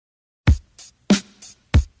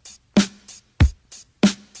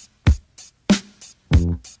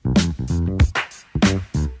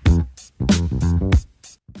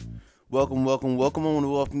Welcome. I want to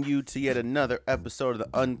welcome you to yet another episode of the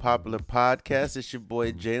Unpopular Podcast. It's your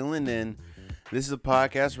boy Jalen, and this is a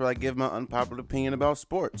podcast where I give my unpopular opinion about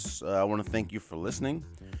sports. I want to thank you for listening.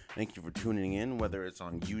 Thank you for tuning in, whether it's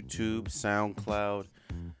on YouTube, SoundCloud,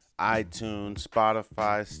 iTunes,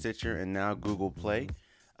 Spotify, Stitcher, and now Google Play.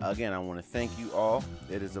 Again, I want to thank you all.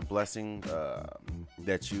 It is a blessing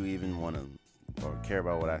that you even want to or care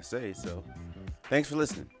about what I say. So, thanks for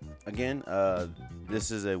listening. Again,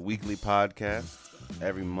 this is a weekly podcast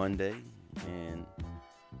every Monday, and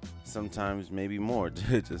sometimes maybe more.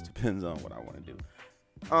 It just depends on what I want to do.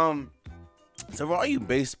 So for all you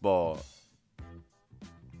baseball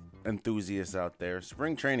enthusiasts out there,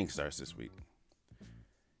 spring training starts this week,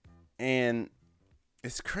 and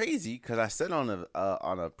it's crazy because I said on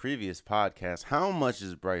a previous podcast, how much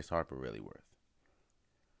is Bryce Harper really worth?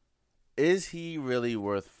 Is he really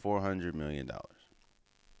worth $400 million?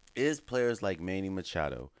 Is players like Manny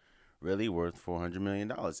Machado really worth $400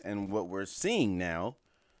 million? And what we're seeing now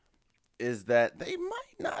is that they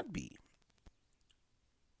might not be.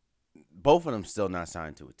 Both of them still not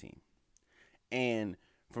signed to a team. And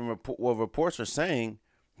from what reports are saying,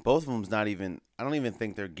 both of them's not even, I don't even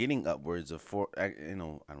think they're getting upwards of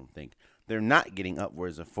they're not getting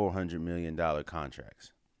upwards of $400 million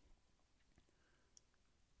contracts.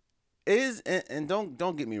 And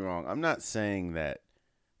don't get me wrong, I'm not saying that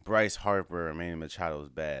Bryce Harper or Manny Machado is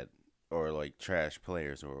bad or like trash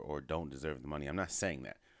players or don't deserve the money. I'm not saying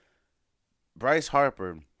that. Bryce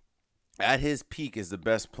Harper, at his peak, is the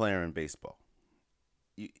best player in baseball.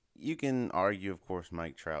 You can argue, of course,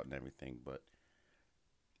 Mike Trout and everything, but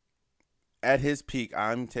at his peak,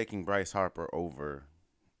 I'm taking Bryce Harper over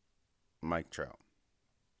Mike Trout.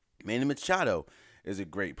 Manny Machado is a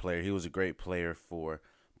great player. He was a great player for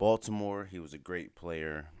Baltimore. He was a great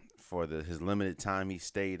player for his limited time he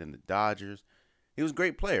stayed in the Dodgers. He was a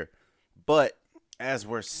great player. But as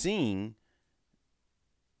we're seeing,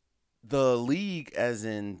 the league, as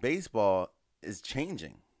in baseball, is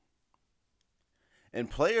changing. And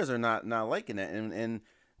players are not liking that. And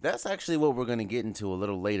that's actually what we're going to get into a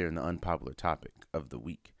little later in the unpopular topic of the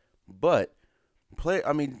week. But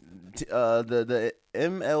the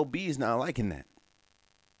MLB is not liking that.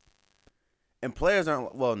 And players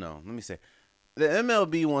aren't, well, no, let me say. The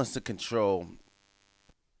MLB wants to control.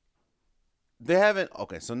 They haven't.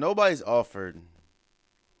 Okay, so nobody's offered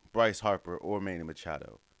Bryce Harper or Manny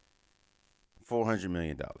Machado $400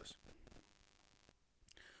 million,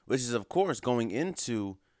 which is, of course, going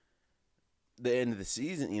into the end of the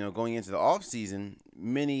season, going into the offseason,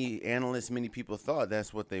 many analysts, many people thought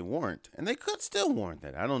that's what they warrant. And they could still warrant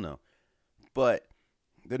that. I don't know. But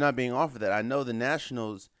they're not being offered that. I know the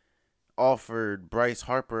Nationals offered Bryce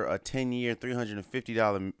Harper a 10-year,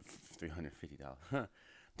 $350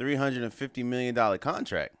 million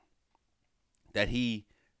contract that he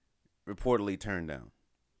reportedly turned down.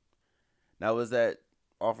 Now, was that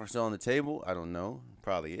offer still on the table? I don't know.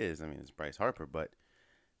 Probably is. I mean, it's Bryce Harper. But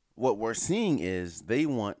what we're seeing is they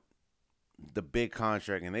want the big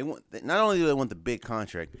contract, and not only do they want the big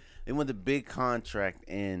contract, they want the big contract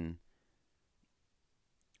and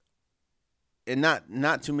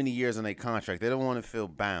not too many years on a contract. They don't want to feel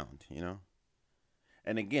bound,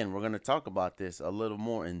 And again, we're going to talk about this a little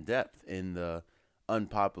more in depth in the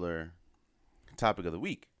unpopular topic of the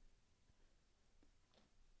week.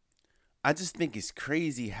 I just think it's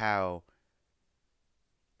crazy how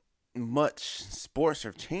much sports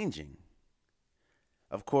are changing.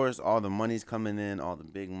 Of course, all the money's coming in, all the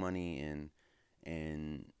big money,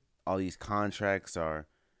 and all these contracts are.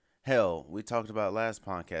 Hell, we talked about last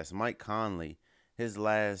podcast. Mike Conley, his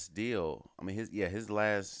last deal. His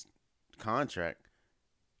last contract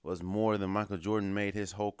was more than Michael Jordan made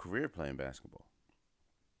his whole career playing basketball.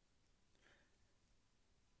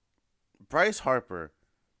 Bryce Harper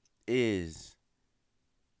is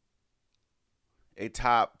a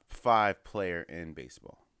top 5 player in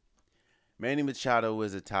baseball. Manny Machado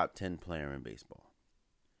is a top 10 player in baseball.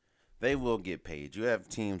 They will get paid. You have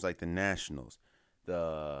teams like the Nationals,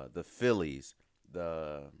 the Phillies,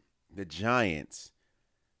 the Giants,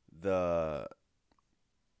 the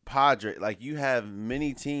Padres. Like, you have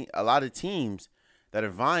a lot of teams that are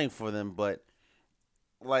vying for them, but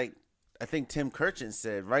like I think Tim Kurchin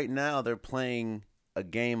said, right now they're playing a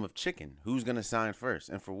game of chicken. Who's going to sign first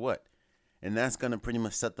and for what? And that's going to pretty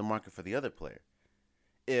much set the market for the other player.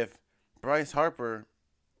 If Bryce Harper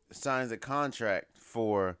signs a contract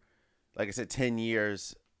for, like I said, 10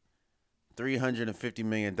 years, $350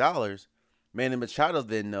 million, Manny Machado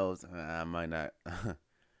then knows I might not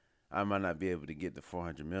be able to get the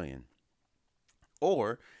 $400 million.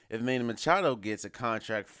 Or if Manny Machado gets a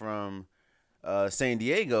contract from San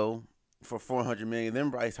Diego, for $400 million. Then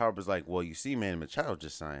Bryce Harper's like, well, you see, Manny Machado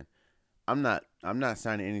just signed. I'm not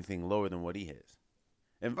signing anything lower than what he has,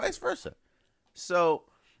 and vice versa. So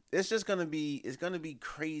it's gonna be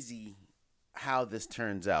crazy how this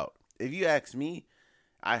turns out. If you ask me,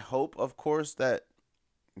 I hope, of course, that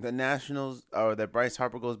the Nationals or that Bryce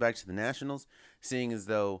Harper goes back to the Nationals, seeing as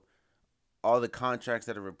though all the contracts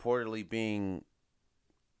that are reportedly being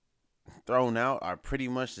thrown out are pretty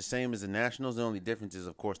much the same as the Nationals. The only difference is,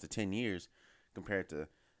 of course, the 10 years compared to,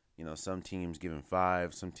 some teams giving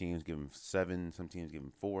 5, some teams giving 7, some teams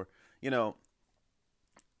giving 4. You know,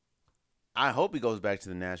 I hope he goes back to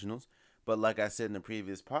the Nationals. But like I said in the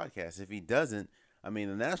previous podcast, if he doesn't, I mean,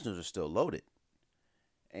 the Nationals are still loaded.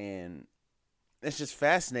 And it's just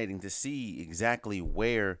fascinating to see exactly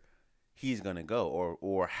where he's going to go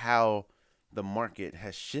or how the market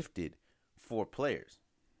has shifted for players.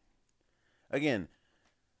 Again,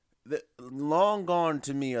 long gone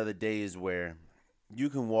to me are the days where you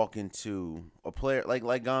can walk into a player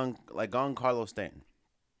like Carlos Stanton.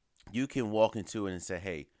 You can walk into it and say,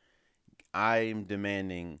 "Hey, I'm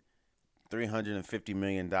demanding $350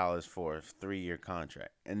 million for a 3-year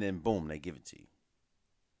contract," and then boom, they give it to you.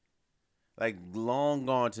 Like, long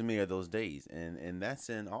gone to me are those days, and that's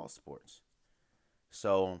in all sports.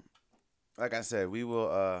 So, like I said, we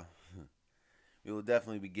will we will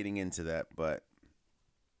definitely be getting into that, but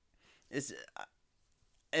it's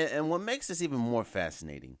and what makes this even more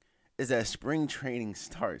fascinating is that spring training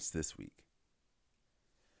starts this week,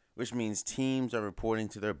 which means teams are reporting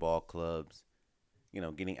to their ball clubs,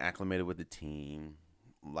 getting acclimated with the team,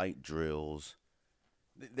 light drills.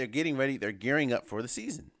 They're getting ready, they're gearing up for the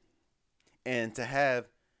season. And to have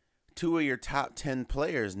 2 of your top 10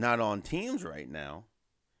 players not on teams right now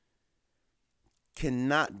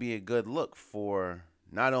cannot be a good look for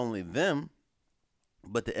not only them,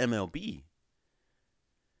 but the MLB.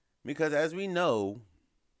 Because as we know,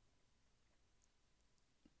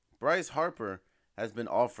 Bryce Harper has been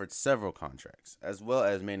offered several contracts, as well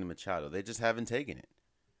as Manny Machado. They just haven't taken it.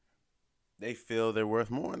 They feel they're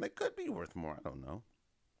worth more, and they could be worth more. I don't know.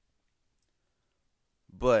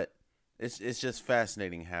 But it's just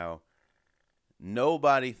fascinating how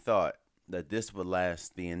nobody thought that this would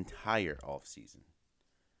last the entire offseason.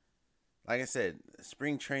 Like I said,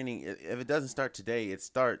 spring training, if it doesn't start today, it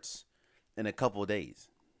starts in a couple of days.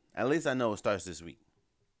 At least I know it starts this week.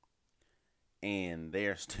 And they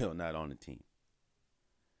are still not on the team.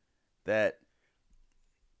 That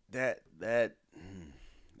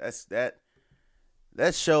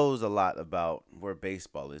shows a lot about where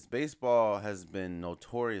baseball is. Baseball has been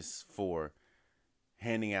notorious for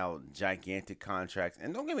handing out gigantic contracts.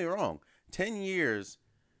 And don't get me wrong, 10 years,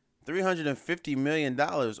 $350 million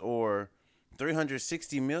or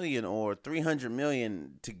 $360 million or $300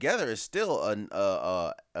 million together is still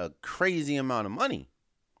a crazy amount of money.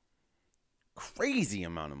 Crazy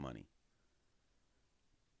amount of money.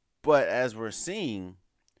 But as we're seeing,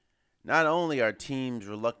 not only are teams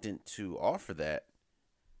reluctant to offer that,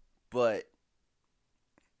 but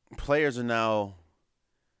players are now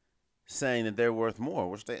saying that they're worth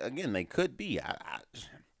more, which they could be. I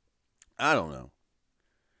don't know.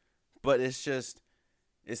 But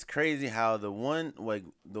it's crazy how one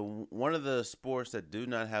of the sports that do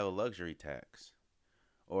not have a luxury tax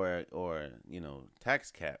or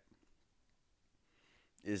tax cap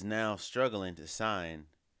is now struggling to sign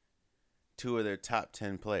 2 of their top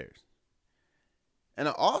 10 players. And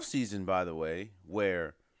an off season, by the way,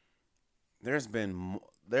 where there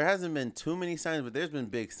hasn't been too many signings, but there's been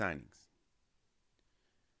big signings.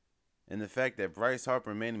 And the fact that Bryce Harper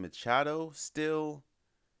and Manny Machado still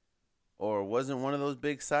or wasn't one of those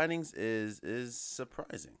big signings is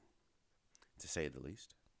surprising, to say the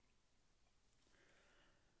least.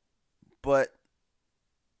 But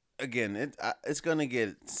again, it's going to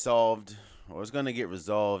get solved, or it's going to get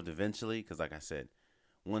resolved eventually, because like I said,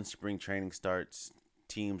 once spring training starts,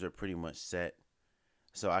 teams are pretty much set.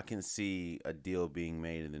 So I can see a deal being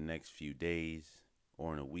made in the next few days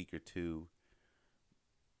or in a week or two.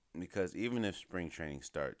 Because even if spring training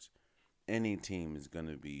starts, any team is going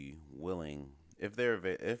to be willing, if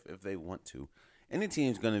they want to, any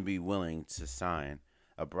team is going to be willing to sign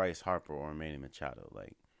a Bryce Harper or a Manny Machado.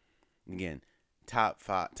 Like, again, top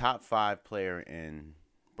five player in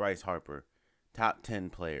Bryce Harper, top 10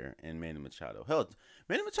 player in Manny Machado. Hell,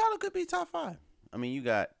 Manny Machado could be top 5. I mean, you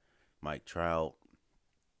got Mike Trout,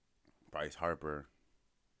 Bryce Harper,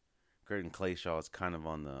 Curtin Clayshaw is kind of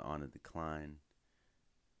on the decline.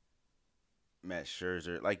 Matt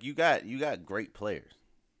Scherzer, like you got great players,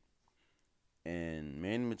 and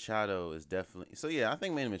Manny Machado is definitely. So yeah, I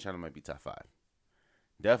think Manny Machado might be top 5.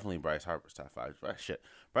 Definitely Bryce Harper's top five.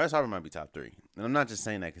 Bryce Harper might be top three. And I'm not just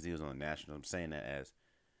saying that because he was on the Nationals. I'm saying that as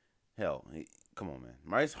hell. Come on, man.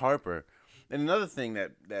 Bryce Harper. And another thing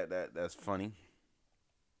that's funny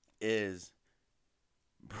is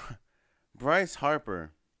Bryce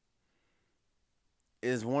Harper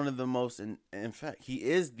is one of the most. In fact, he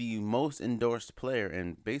is the most endorsed player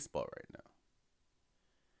in baseball right now,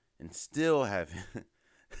 and still having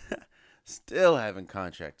still having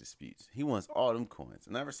contract disputes. He wants all them coins,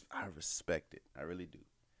 and I respect it. I really do.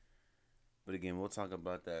 But again, we'll talk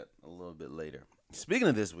about that a little bit later. Speaking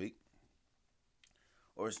of this week,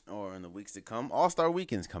 or in the weeks to come, All-Star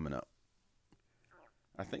Weekend's coming up.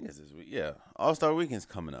 I think it's this week. Yeah, All-Star Weekend's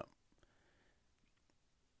coming up.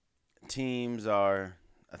 Teams are,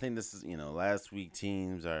 I think this is, last week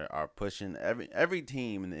teams are pushing. Every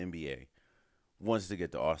team in the NBA wants to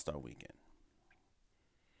get to All-Star Weekend.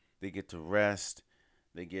 They get to rest.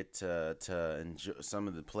 They get to enjoy. Some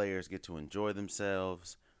of the players get to enjoy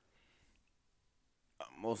themselves.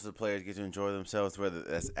 Most of the players get to enjoy themselves, whether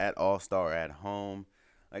that's at All-Star or at home.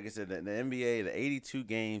 Like I said, the NBA, the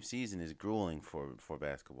 82-game season is grueling for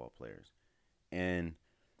basketball players. And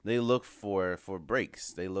they look for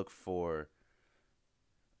breaks. They look for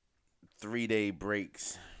 3-day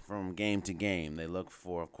breaks from game to game. They look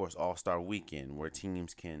for, of course, All-Star Weekend, where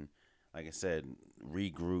teams can, like I said,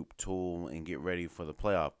 regroup, tool, and get ready for the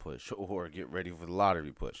playoff push or get ready for the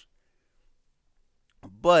lottery push.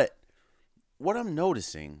 But what I'm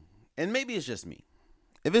noticing, and maybe it's just me.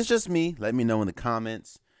 If it's just me, let me know in the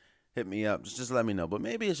comments. Hit me up. Just let me know. But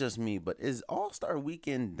maybe it's just me. But is All-Star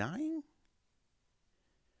Weekend dying?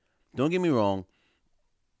 Don't get me wrong.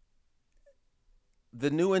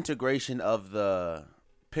 The new integration of the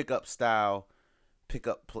pickup style, pick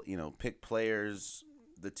players,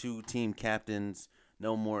 the two team captains,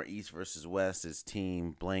 no more East versus West, is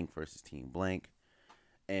team blank versus team blank.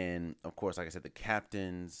 And, of course, like I said, the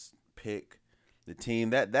captains pick the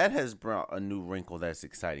team. That has brought a new wrinkle that's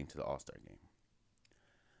exciting to the All-Star game.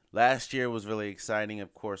 Last year was really exciting.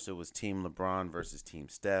 Of course, it was Team LeBron versus Team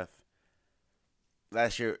Steph.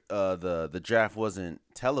 Last year, the draft wasn't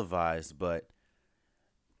televised, but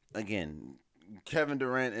again, Kevin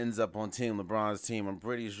Durant ends up on Team LeBron's team. I'm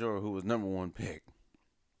pretty sure who was number one pick.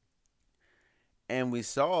 And we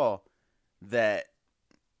saw that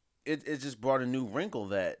it just brought a new wrinkle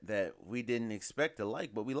that we didn't expect to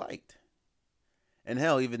like, but we liked. And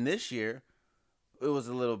hell, even this year, it was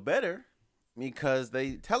a little better because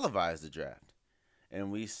they televised the draft.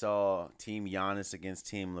 And we saw Team Giannis against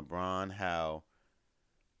Team LeBron, how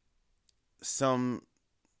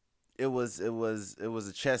it was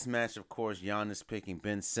a chess match, of course, Giannis picking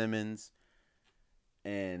Ben Simmons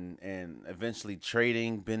and eventually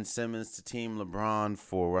trading Ben Simmons to Team LeBron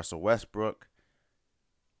for Russell Westbrook.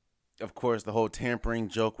 Of course, the whole tampering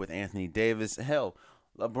joke with Anthony Davis. Hell,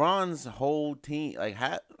 LeBron's whole team, like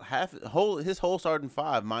his whole starting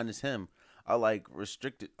five minus him, are like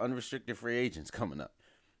unrestricted free agents coming up.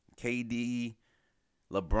 KD,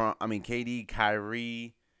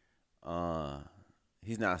 Kyrie,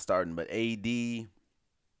 he's not starting, but AD,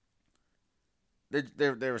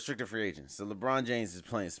 they're restricted free agents. So LeBron James is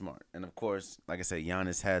playing smart, and of course, like I said,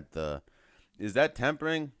 Giannis had is that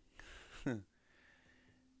tempering?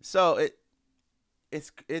 So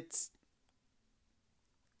it's.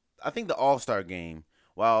 I think the All-Star game,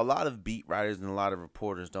 while a lot of beat writers and a lot of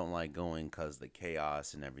reporters don't like going because the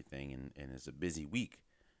chaos and everything, and it's a busy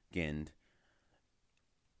weekend,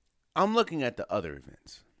 I'm looking at the other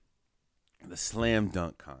events. The slam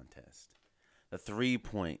dunk contest, the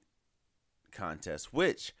 3-point contest,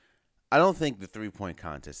 which I don't think the 3-point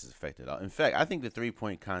contest is affected at all. In fact, I think the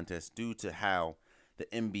 3-point contest, due to how the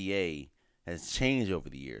NBA has changed over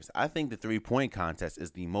the years, I think the 3-point contest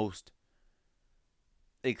is the most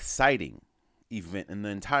exciting event in the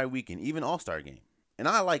entire weekend, even All-Star game. And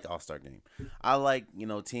I like All-Star game. I like,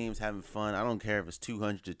 teams having fun. I don't care if it's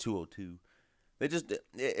 200 to 202.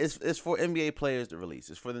 It's for NBA players to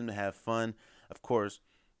release. It's for them to have fun. Of course,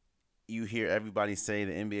 you hear everybody say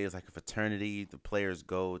the NBA is like a fraternity. The players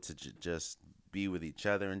go to just be with each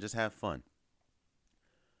other and just have fun.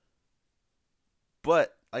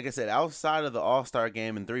 But like I said, outside of the All-Star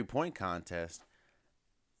game and 3-point contest,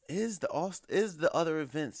 is the other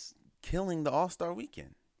events killing the All-Star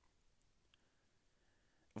weekend?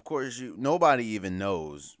 Of course, nobody even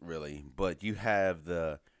knows really, but you have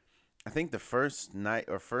I think the first night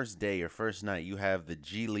or first day or first night, you have the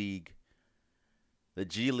G League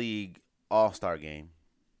All-Star game.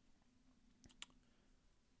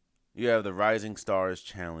 You have the Rising Stars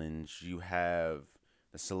Challenge. You have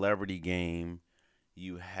the Celebrity Game.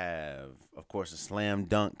 You have, of course, a Slam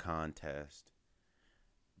Dunk Contest.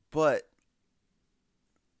 But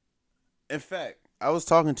in fact, I was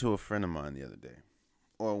talking to a friend of mine the other day,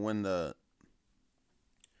 or when the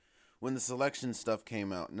selection stuff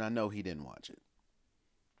came out, and I know he didn't watch it.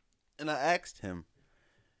 And I asked him,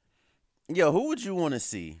 "Yo, who would you want to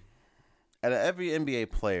see out of every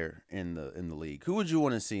NBA player in the league? Who would you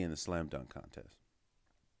want to see in the slam dunk contest?"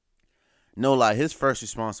 No lie, his first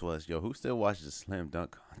response was, "Yo, who still watches the slam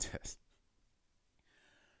dunk contest?"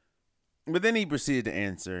 But then he proceeded to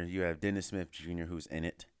answer, "You have Dennis Smith Jr., who's in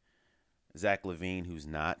it, Zach LaVine, who's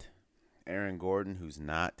not, Aaron Gordon, who's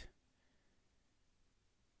not,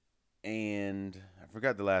 and I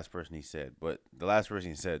forgot the last person he said, but the last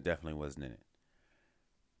person he said definitely wasn't in it.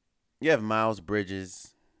 You have Miles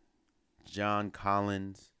Bridges, John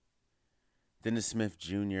Collins, Dennis Smith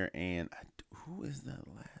Jr., and who is that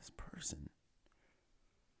last person?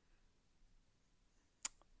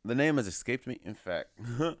 The name has escaped me. In fact,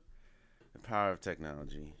 the power of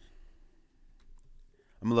technology.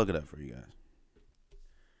 I'm going to look it up for you guys.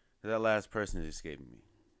 That last person is escaping me.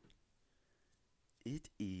 It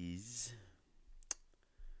is...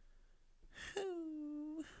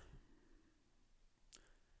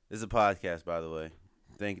 This is a podcast, by the way.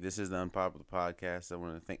 This is the Unpopular Podcast. I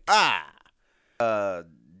want to thank...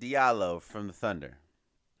 Diallo from the Thunder.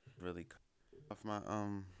 Really cut off my...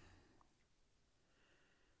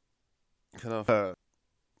 Cut off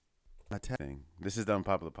my thing. This is the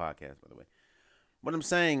Unpopular Podcast, by the way. What I'm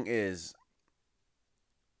saying is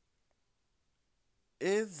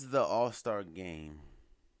the All-Star game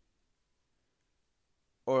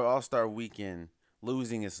or All-Star weekend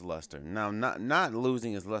losing its luster? Now, not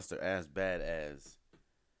losing its luster as bad as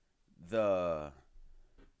the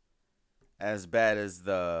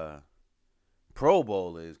Pro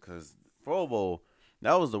Bowl is, because Pro Bowl,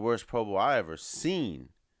 that was the worst Pro Bowl I ever seen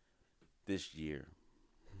this year.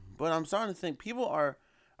 But I'm starting to think people are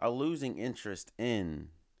losing interest in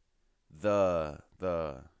the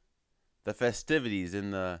festivities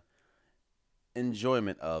and the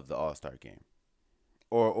enjoyment of the All-Star game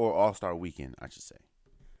or All-Star weekend, I should say.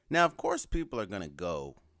 Now, of course, people are going to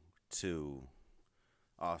go to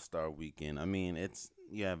All-Star weekend. I mean,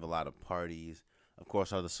 you have a lot of parties. Of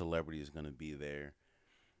course, all the celebrities are going to be there.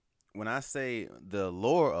 When I say the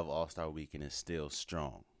lore of All-Star weekend is still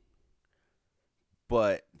strong,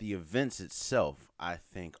 but the events itself, I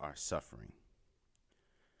think, are suffering.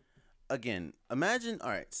 Again, imagine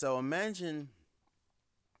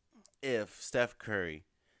if Steph Curry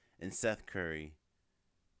and Seth Curry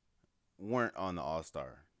weren't on the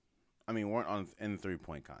All-Star. Weren't in the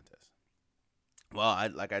 3-point contest. Well,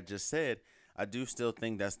 like I just said, I do still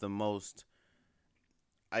think that's the most,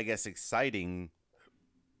 I guess, exciting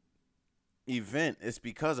event. It's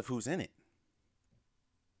because of who's in it.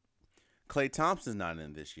 Klay Thompson's not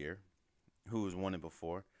in this year, who has won it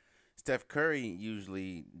before. Steph Curry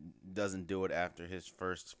usually doesn't do it after his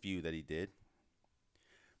first few that he did.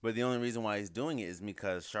 But the only reason why he's doing it is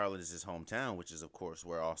because Charlotte is his hometown, which is, of course,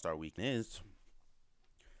 where All-Star Weekend is.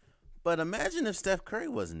 But imagine if Steph Curry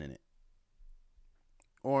wasn't in it.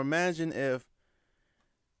 Or imagine if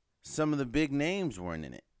some of the big names weren't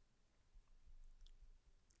in it.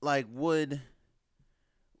 Like, would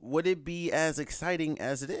it be as exciting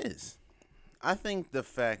as it is? I think the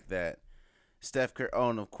fact that Steph Curry,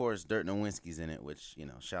 and of course Dirk Nowitzki's in it, which,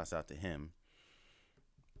 shouts out to him.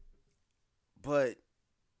 But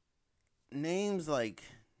names like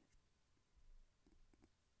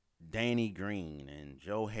Danny Green and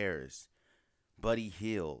Joe Harris, Buddy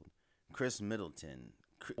Hield, Chris Middleton.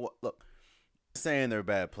 Look, I'm not saying they're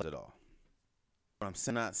bad players at all. I'm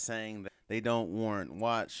not saying that they don't warrant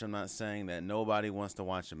watch. I'm not saying that nobody wants to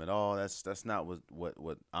watch them at all. That's not what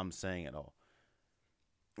I'm saying at all.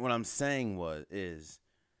 What I'm saying is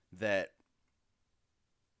that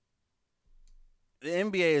the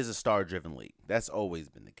NBA is a star-driven league. That's always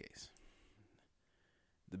been the case.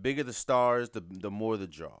 The bigger the stars, the more the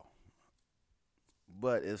draw.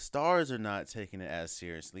 But if stars are not taking it as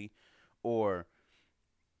seriously, or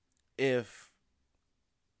if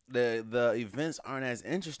the events aren't as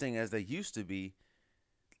interesting as they used to be,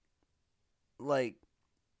 like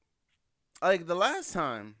the last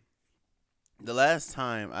time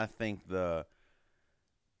I think the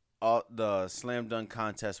slam dunk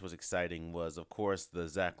contest was exciting was, of course, the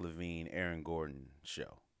Zach LaVine Aaron Gordon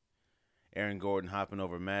show. Aaron Gordon hopping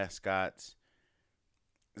over mascots.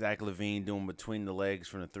 Zach LaVine doing between the legs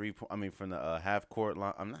from the half court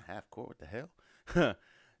line. I'm not half court. What the hell?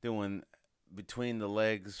 Doing between the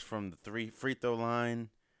legs from the free throw line.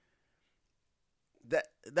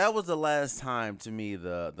 That was the last time to me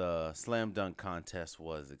the slam dunk contest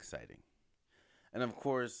was exciting. And of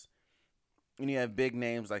course, And you have big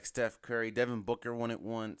names like Steph Curry, Devin Booker won it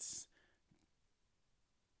once,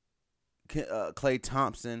 Klay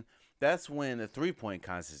Thompson. That's when the 3-point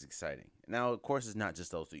contest is exciting. Now, of course, it's not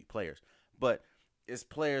just those 3 players, but it's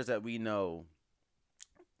players that we know.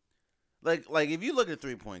 Like if you look at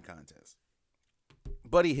 3-point contest,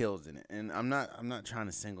 Buddy Hield's in it, and I'm not trying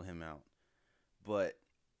to single him out, but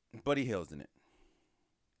Buddy Hield's in it.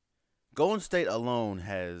 Golden State alone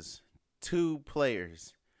has 2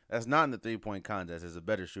 players that's not in the 3-point contest is a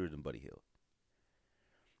better shooter than Buddy Hield.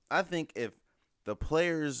 I think if the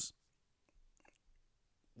players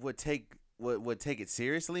would take it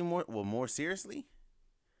seriously more seriously,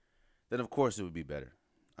 then of course it would be better.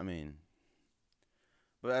 I mean,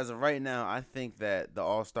 but as of right now, I think that the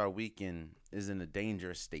All-Star Weekend is in a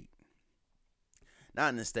dangerous state. Not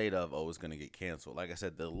in the state of, it's going to get canceled. Like I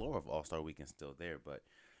said, the allure of All-Star Weekend is still there, but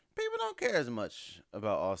people don't care as much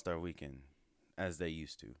about All-Star Weekend as they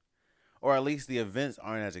used to. Or at least the events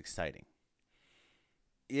aren't as exciting.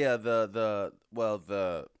 Yeah, the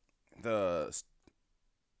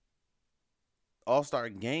All-Star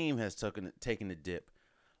game has taken a dip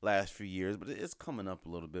last few years, but it's coming up a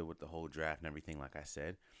little bit with the whole draft and everything, like I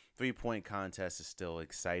said. 3-point contest is still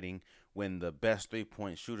exciting when the best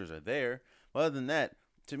 3-point shooters are there. But other than that,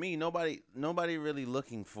 to me, nobody really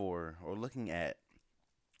looking at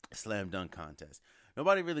slam dunk contest.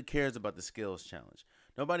 Nobody really cares about the skills challenge.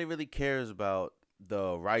 Nobody really cares about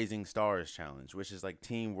the Rising Stars challenge, which is like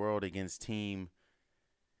Team World against Team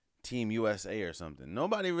USA or something.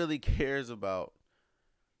 Nobody really cares about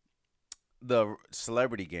the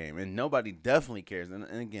celebrity game, and nobody definitely cares. And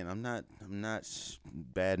again, I'm not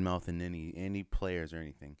bad mouthing any players or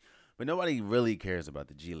anything, but nobody really cares about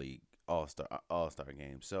the G League All-Star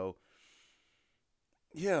game. So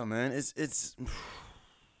yeah, man, it's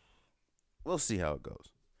we'll see how it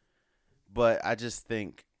goes. But I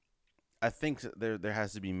think there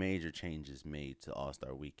has to be major changes made to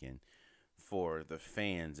All-Star Weekend for the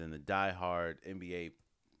fans and the diehard NBA,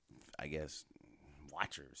 I guess,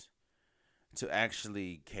 watchers to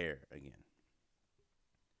actually care again.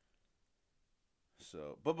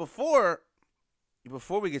 So, but before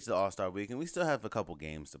we get to the All-Star Weekend, we still have a couple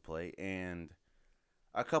games to play and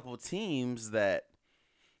a couple teams that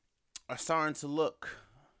are starting to look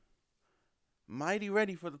mighty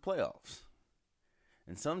ready for the playoffs.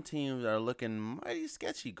 And some teams are looking mighty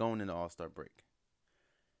sketchy going into All-Star break.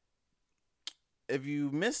 If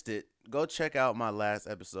you missed it, go check out my last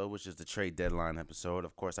episode, which is the trade deadline episode.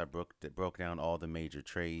 Of course, I broke down all the major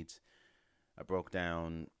trades. I broke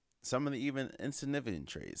down some of the even insignificant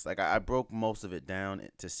trades. Like I broke most of it down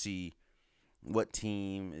to see what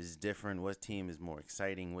team is different, what team is more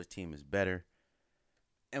exciting, what team is better.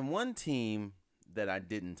 And one team that I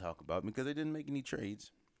didn't talk about because they didn't make any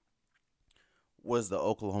trades was the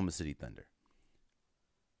Oklahoma City Thunder.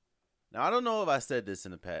 Now, I don't know if I said this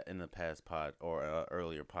in the past pod or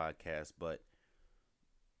earlier podcast, but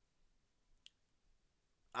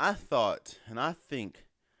I thought and I think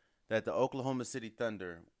that the Oklahoma City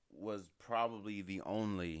Thunder was probably the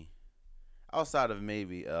only, outside of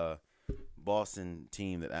maybe a Boston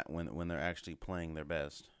team that when they're actually playing their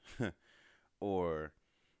best, or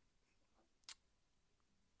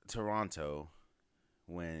Toronto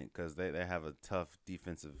because they have a tough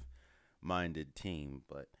defensive-minded team,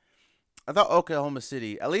 but I thought Oklahoma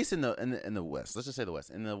City, at least in the West, let's just say the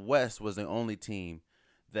West. In the West was the only team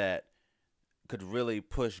that could really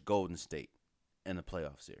push Golden State in the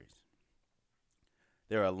playoff series.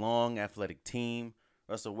 They're a long, athletic team.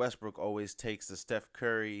 Russell Westbrook always takes the Steph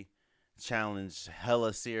Curry challenge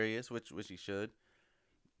hella serious, which he should.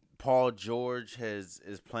 Paul George is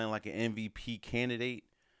playing like an MVP candidate.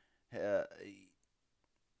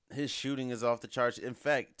 His shooting is off the charts. In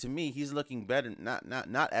fact, to me, he's looking better.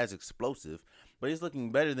 Not as explosive, but he's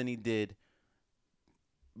looking better than he did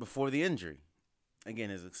before the injury. Again,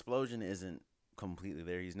 his explosion isn't completely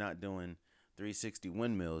there. He's not doing 360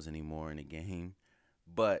 windmills anymore in a game.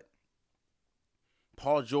 But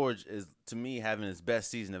Paul George is, to me, having his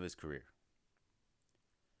best season of his career.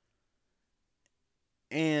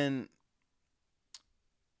 And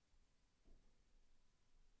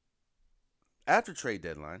after trade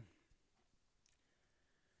deadline,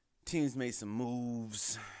 teams made some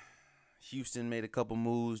moves. Houston made a couple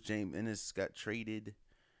moves. James Ennis got traded.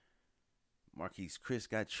 Marquise Chris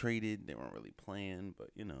got traded. They weren't really playing, but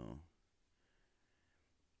you know.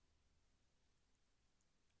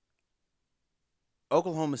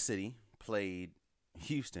 Oklahoma City played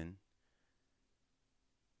Houston,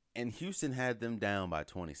 and Houston had them down by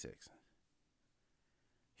 26.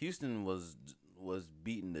 Houston was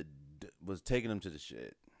taking them to the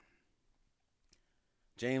shed.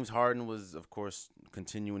 James Harden was, of course,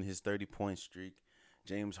 continuing his 30-point streak.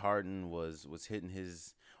 James Harden was hitting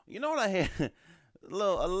his. You know what I hate? A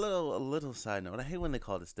little side note. I hate when they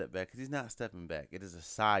call it a step back because he's not stepping back. It is a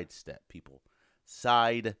side step, people.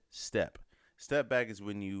 Side step. Step back is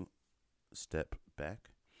when you step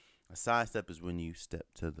back. A side step is when you step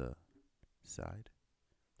to the side.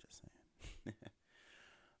 Just saying.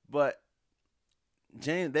 But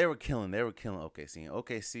James, they were killing OKC. And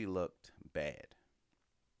OKC looked bad.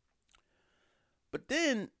 But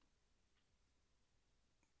then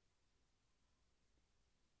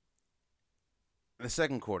the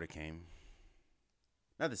second quarter came.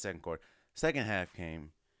 Not the second quarter. Second half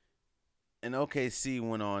came. And OKC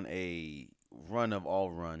went on a run of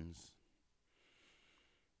all runs.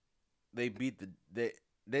 They beat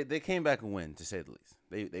they came back and win, to say the least.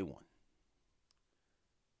 They won.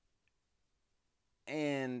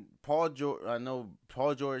 And I know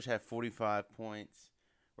Paul George had 45 points.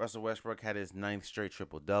 Russell Westbrook had his ninth straight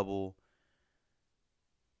triple-double.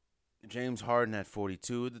 James Harden had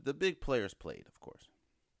 42. The big players played, of course.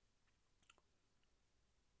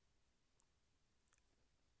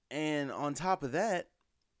 And on top of that,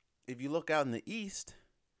 if you look out in the East,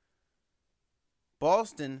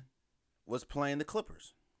 Boston was playing the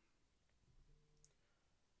Clippers.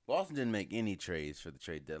 Boston didn't make any trades for the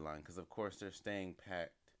trade deadline because, of course, they're staying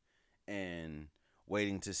packed and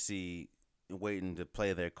waiting to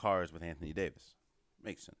play their cards with Anthony Davis.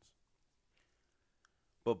 Makes sense.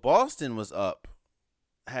 But Boston was up,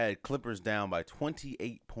 had Clippers down by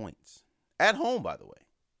 28 points. At home, by the way.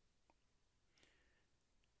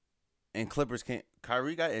 And Clippers can't.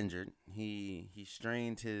 Kyrie got injured. He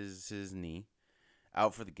strained his knee,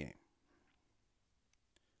 out for the game.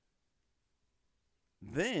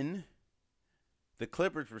 Then the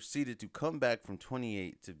Clippers proceeded to come back from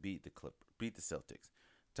 28 to beat the Celtics.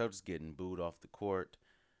 Celtics getting booed off the court,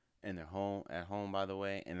 and they're at home, by the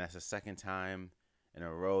way. And that's the second time in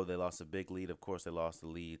a row they lost a big lead. Of course, they lost the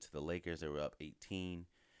lead to the Lakers. They were up 18,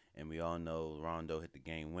 and we all know Rondo hit the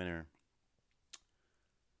game winner.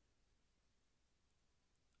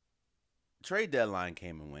 Trade deadline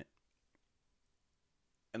came and went.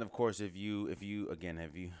 And of course, if you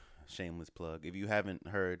shameless plug, if you haven't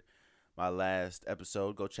heard my last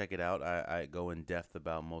episode, go check it out. I go in depth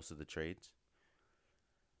about most of the trades.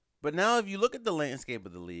 But now if you look at the landscape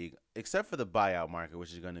of the league, except for the buyout market,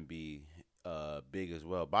 which is going to be big as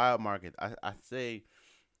well. Buyout market, I say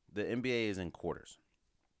the NBA is in quarters.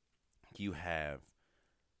 You have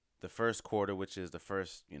the first quarter, which is the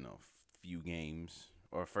first, few games,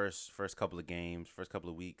 or first couple of games, first couple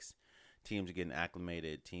of weeks. Teams are getting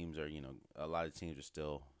acclimated. Teams are,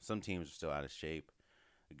 some teams are still out of shape.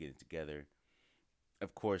 They're getting together.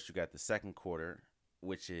 Of course, you got the second quarter,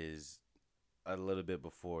 which is a little bit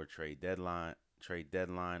before trade deadline,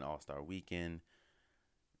 All-Star weekend.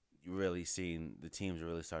 You're really seeing the teams are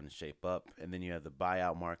really starting to shape up. And then you have the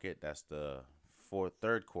buyout market. That's the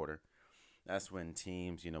third quarter. That's when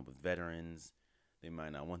teams, with veterans, they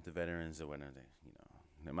might not want the veterans, or whatever.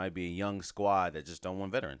 There might be a young squad that just don't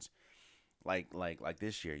want veterans. Like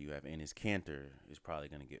this year, you have Enes Kanter is probably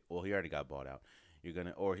gonna get. Well, he already got bought out.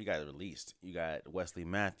 Or he got released. You got Wesley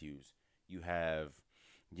Matthews. You have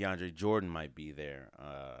DeAndre Jordan might be there.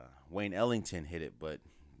 Wayne Ellington hit it, but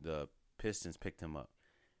the Pistons picked him up.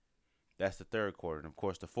 That's the third quarter, and of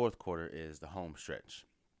course, the fourth quarter is the home stretch,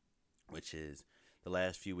 which is the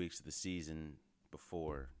last few weeks of the season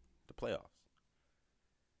before the playoffs.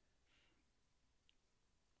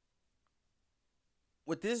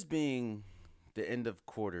 With this being the end of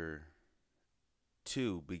quarter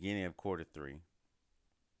 2, beginning of quarter 3,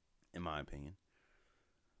 in my opinion,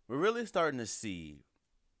 we're starting to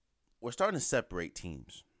separate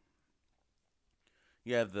teams.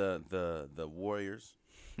 You have the Warriors,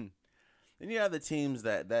 then you have the teams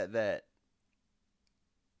that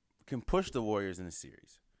can push the Warriors in the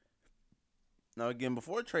series. Now again,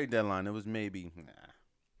 before trade deadline, it was maybe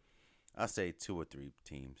I'll say 2 or 3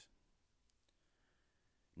 teams.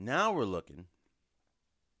 Now we're looking.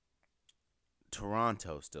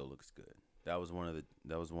 Toronto still looks good. That was one of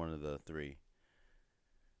the 3.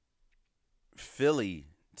 Philly,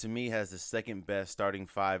 to me, has the second best starting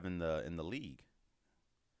 5 in the league.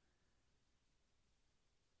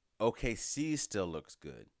 OKC still looks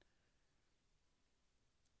good.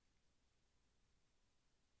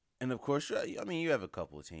 And of course, you have a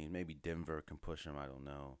couple of teams. Maybe Denver can push them. I don't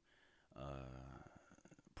know.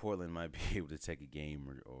 Portland might be able to take a game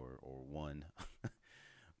or one.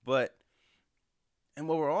 And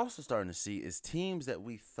what we're also starting to see is teams that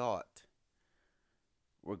we thought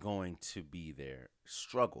were going to be there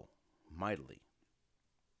struggle mightily.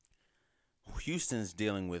 Houston's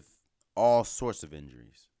dealing with all sorts of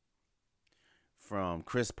injuries, from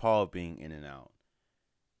Chris Paul being in and out,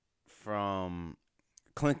 from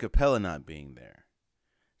Clint Capella not being there.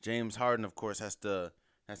 James Harden, of course, has to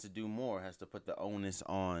do more, has to put the onus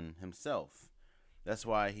on himself. That's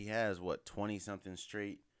why he has 20 something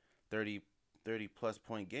straight 30 plus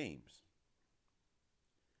point games.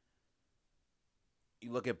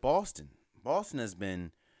 You look at Boston.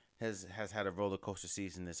 Boston has had a roller coaster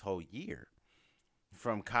season this whole year.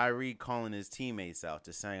 From Kyrie calling his teammates out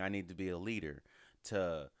to saying I need to be a leader,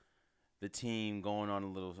 to the team going on a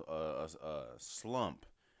little slump,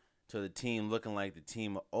 to the team looking like the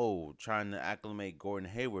team of old, trying to acclimate Gordon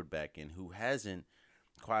Hayward back in, who hasn't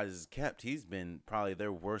quite as kept. He's been probably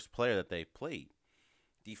their worst player that they've played.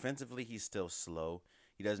 Defensively, he's still slow.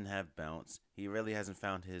 He doesn't have bounce. He really hasn't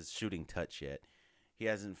found his shooting touch yet. He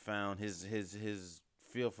hasn't found his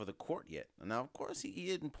feel for the court yet. Now, of course, he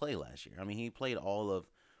didn't play last year. I mean, he played all of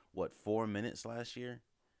 4 minutes last year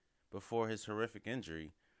before his horrific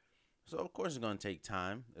injury. So of course it's going to take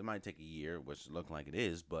time. It might take a year, which looks like it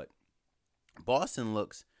is, but Boston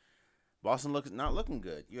looks not looking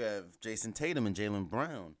good. You have Jason Tatum and Jaylen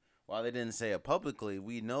Brown. While they didn't say it publicly,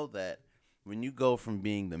 we know that when you go from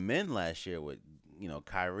being the men last year with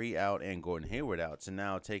Kyrie out and Gordon Hayward out to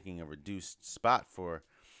now taking a reduced spot for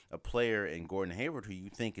a player in Gordon Hayward who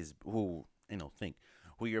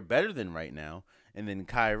you're better than right now, and then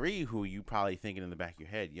Kyrie, who you probably thinking in the back of your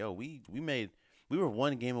head, we were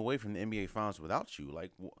one game away from the NBA Finals without you.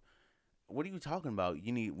 Like, what are you talking about?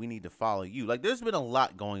 We need to follow you. Like, there's been a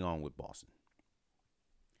lot going on with Boston.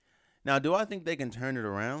 Now, do I think they can turn it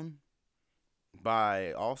around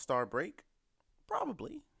by All-Star break?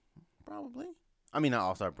 Probably. I mean, not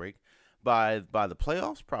All-Star break. By the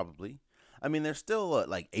playoffs, probably. I mean, they're still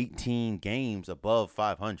like 18 games above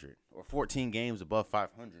 500 or 14 games above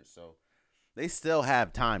 500, so they still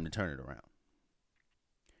have time to turn it around.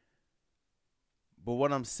 But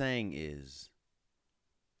what I'm saying is,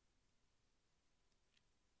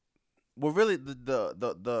 really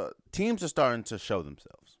the teams are starting to show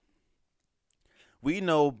themselves. We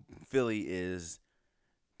know Philly has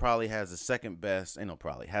the second best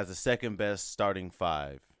starting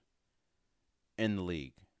five in the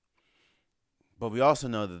league. But we also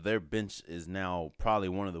know that their bench is now probably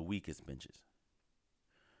one of the weakest benches.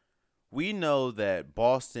 We know that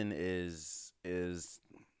Boston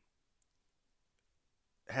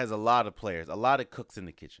has a lot of players, a lot of cooks in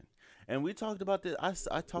the kitchen. And we talked about this.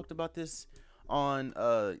 I talked about this on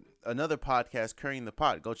another podcast, Currying the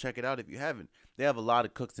Pot. Go check it out if you haven't. They have a lot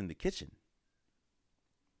of cooks in the kitchen.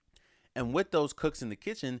 And with those cooks in the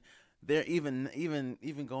kitchen, they're even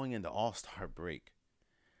going into All-Star break.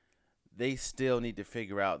 They still need to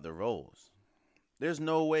figure out the roles. There's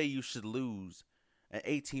no way you should lose an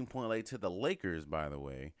 18-point lead to the Lakers, by the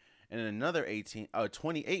way, and another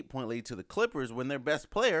 28-point lead to the Clippers when their best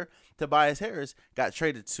player, Tobias Harris, got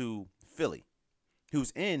traded to Philly,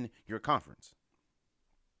 who's in your conference.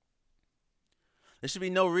 There should be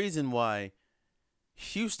no reason why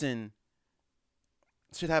Houston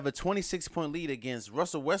should have a 26-point lead against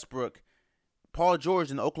Russell Westbrook, Paul George,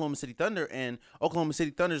 and the Oklahoma City Thunder, and Oklahoma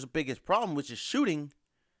City Thunder's biggest problem, which is shooting.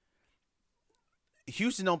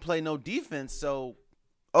 Houston don't play no defense, so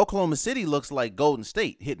Oklahoma City looks like Golden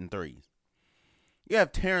State hitting threes. You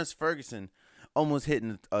have Terrence Ferguson almost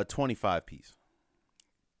hitting a 25-piece.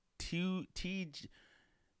 2K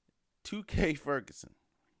Ferguson.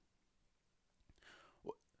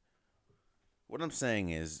 What I'm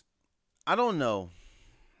saying is, I don't know.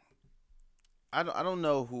 I don't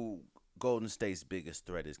know who Golden State's biggest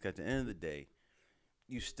threat is, because at the end of the day,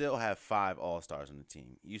 you still have 5 All-Stars on the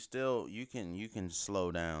team. You can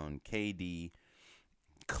slow down KD,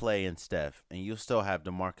 Clay, and Steph, and you'll still have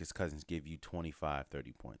DeMarcus Cousins give you 25,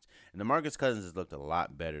 30 points. And DeMarcus Cousins has looked a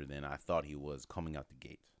lot better than I thought he was coming out the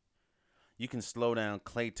gates. You can slow down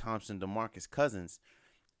Klay Thompson, DeMarcus Cousins,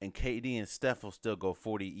 and KD and Steph will still go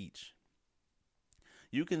 40 each.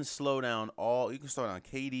 You can slow down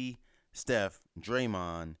KD, Steph,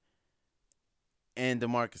 Draymond, and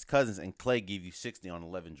DeMarcus Cousins, and Klay give you 60 on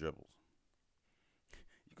 11 dribbles.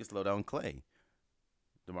 You can slow down Klay,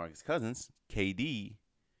 DeMarcus Cousins, KD,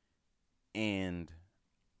 and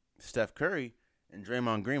Steph Curry, and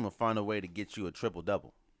Draymond Green will find a way to get you a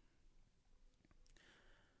triple-double.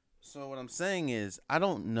 So what I'm saying is, I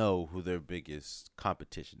don't know who their biggest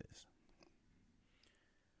competition is.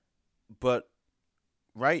 But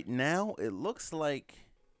right now, it looks like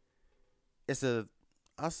it's a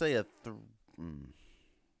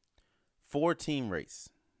 4-team race.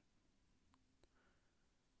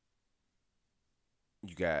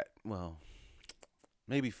 You got,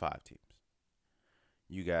 maybe 5 teams.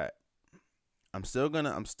 You got. I'm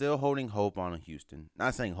still holding hope on Houston.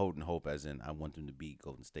 Not saying holding hope as in I want them to beat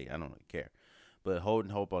Golden State. I don't really care, but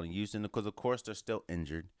holding hope on Houston because of course they're still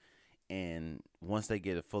injured, and once they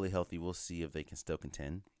get it fully healthy, we'll see if they can still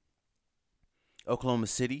contend. Oklahoma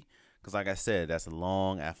City, because like I said, that's a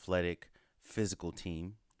long, athletic, physical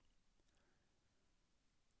team.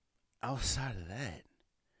 Outside of that,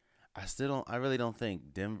 I still don't. I really don't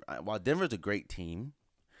think Denver. While Denver's a great team,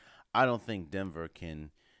 I don't think Denver can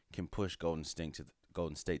push Golden State to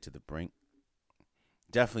the brink.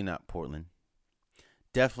 Definitely not Portland.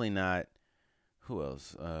 Definitely not who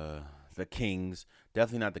else? The Kings.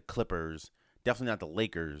 Definitely not the Clippers. Definitely not the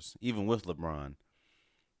Lakers. Even with LeBron.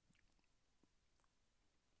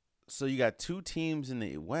 So you got two teams in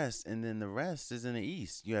the West, and then the rest is in the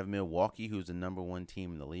East. You have Milwaukee, who's the number one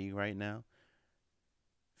team in the league right now.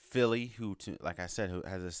 Philly, like I said, who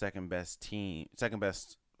has the second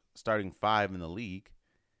best starting five in the league.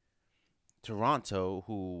 Toronto,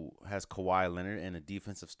 who has Kawhi Leonard and a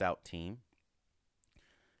defensive stout team.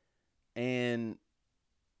 And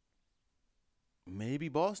maybe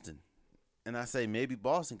Boston. And I say maybe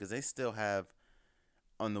Boston because they still have,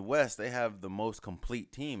 on the West, they have the most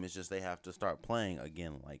complete team. It's just they have to start playing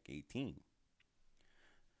again like a team.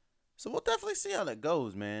 So we'll definitely see how that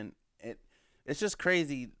goes, man. It's just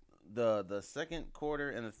crazy. The second quarter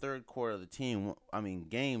and the third quarter of the team,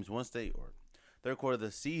 games, or third quarter of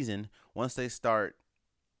the season, once they start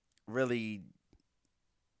really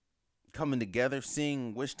coming together,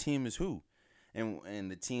 seeing which team is who. And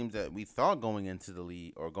the teams that we thought going into the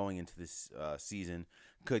league or going into this season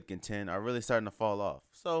could contend are really starting to fall off.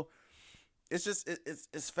 So it's just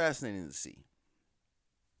it's fascinating to see.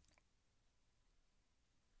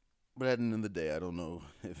 But at the end of the day, I don't know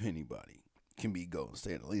if anybody can beat Golden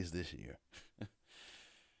State at least this year.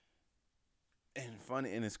 And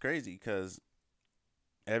funny, and it's crazy because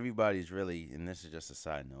everybody's really, and this is just a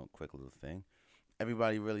side note, quick little thing.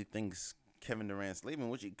 Everybody really thinks Kevin Durant's leaving,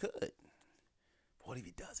 which he could. But what if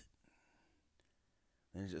he doesn't?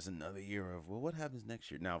 Then it's just another year of, well, what happens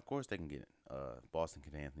next year? Now, of course, they can get Boston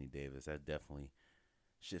can Anthony Davis. That definitely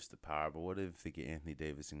shifts the power. But what if they get Anthony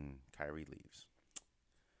Davis and Kyrie leaves?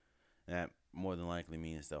 That more than likely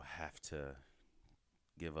means they'll have to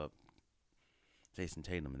give up Jason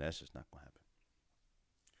Tatum, and that's just not going to happen.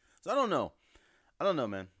 So I don't know. I don't know,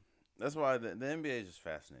 man. That's why the NBA is just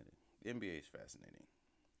fascinating. The NBA is fascinating.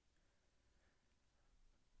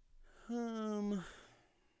 I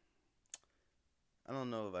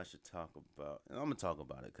don't know if I should talk about. And I'm gonna talk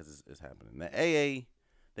about it because it's happening. The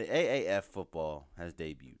AAF football has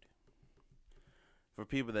debuted. For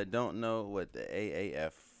people that don't know what the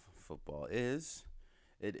AAF football is,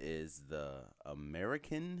 it is the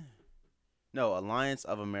Alliance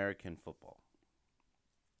of American Football.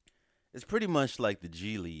 It's pretty much like the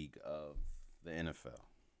G League of the NFL.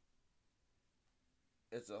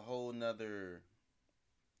 It's a whole nother.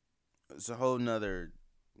 It's a whole nother.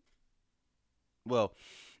 Well,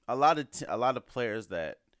 a lot of players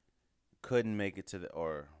that couldn't make it to the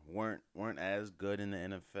or weren't as good in the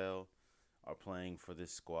NFL are playing for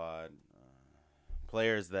this squad.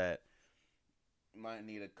 Players that might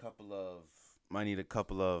need a couple of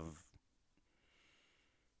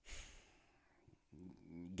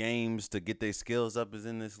games to get their skills up is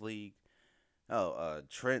in this league.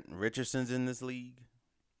 Trent Richardson's in this league.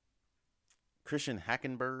 Christian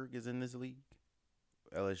Hackenberg is in this league.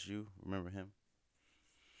 LSU, remember him?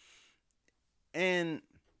 And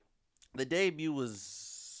the debut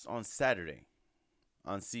was on Saturday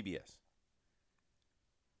on CBS.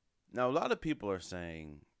 Now, a lot of people are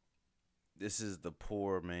saying this is the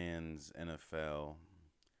poor man's NFL.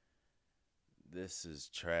 This is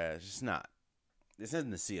trash. It's not. This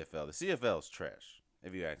isn't the CFL. The CFL is trash,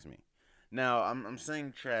 if you ask me. Now, I'm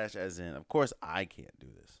saying trash as in, of course, I can't do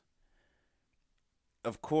this.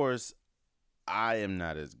 Of course, I am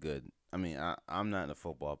not as good. I'm not a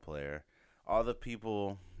football player. All the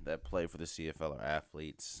people that play for the CFL are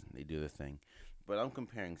athletes. They do the thing. But I'm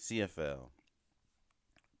comparing CFL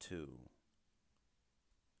to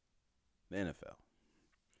the NFL.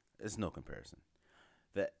 It's no comparison.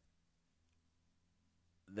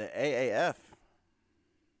 The AAF,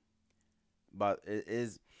 but it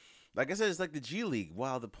is, like I said, it's like the G League.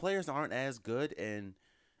 While the players aren't as good and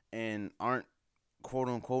aren't quote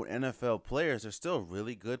unquote NFL players, they're still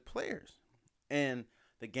really good players. And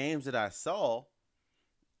the games that I saw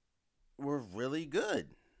were really good.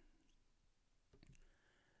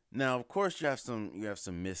 Now, of course, you have some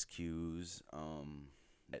miscues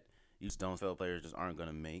that you just don't feel players just aren't going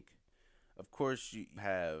to make. Of course, you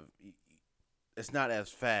have it's not as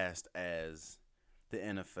fast as the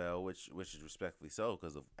NFL, which is respectfully so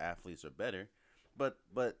because of athletes are better. But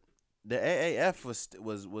the AAF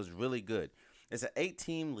was really good. It's an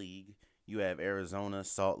 8-team league. You have Arizona,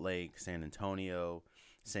 Salt Lake, San Antonio,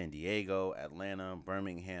 San Diego, Atlanta,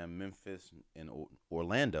 Birmingham, Memphis, and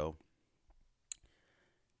Orlando.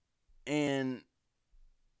 And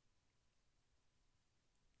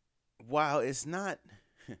while it's not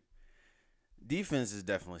defense is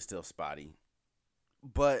definitely still spotty,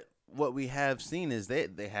 but what we have seen is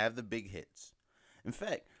they have the big hits. In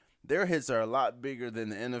fact, their hits are a lot bigger than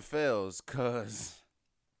the NFL's because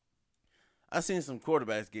I've seen some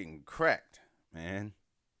quarterbacks getting cracked, man.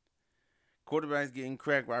 Quarterbacks getting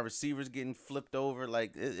cracked, wide receivers getting flipped over.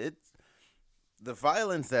 Like it's the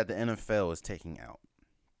violence that the NFL is taking out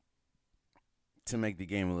to make the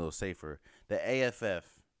game a little safer. The AFF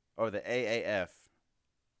or the AAF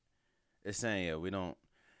is saying, yeah, we don't.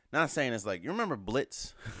 Not saying it's like you remember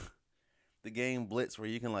Blitz, the game Blitz, where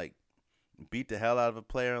you can like beat the hell out of a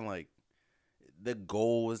player and like the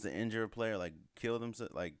goal was to injure a player, like kill them,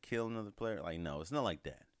 like kill another player. Like no, it's not like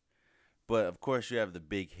that. But of course, you have the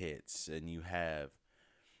big hits, and you have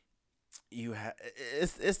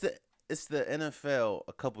it's the NFL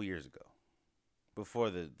a couple years ago, before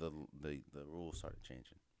the rules started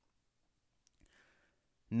changing.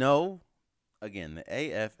 No, again, the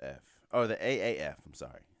AFF or the AAF. I'm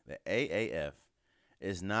sorry, the AAF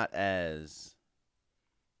is not as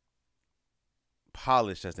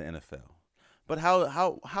polished as the NFL. But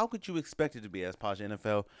how could you expect it to be as polished as the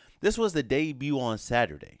NFL? This was the debut on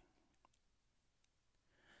Saturday.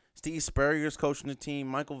 Steve Spurrier's coaching the team.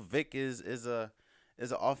 Michael Vick is an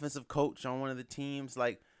offensive coach on one of the teams.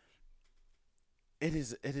 Like it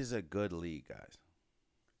is a good league, guys.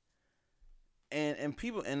 And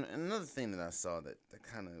people and another thing that I saw that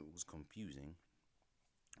kind of was confusing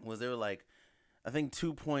was they were like, I think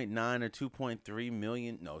 2.9 or 2.3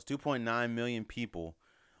 million. No, it's 2.9 million people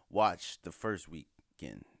watched the first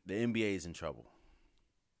weekend. The NBA is in trouble.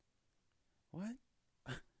 What?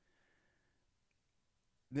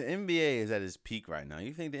 The NBA is at its peak right now.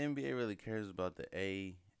 You think the NBA really cares about the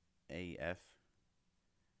AAF?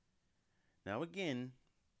 Now, again,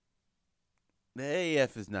 the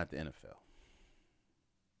AAF is not the NFL.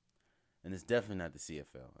 And it's definitely not the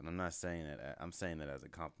CFL. And I'm not saying that. I'm saying that as a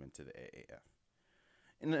compliment to the AAF.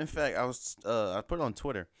 And in fact, I put it on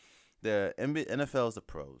Twitter. The NFL is the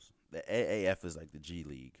pros. The AAF is like the G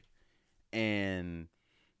League. And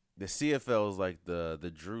the CFL is like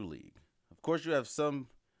the Drew League. Of course, you have some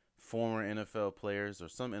former NFL players or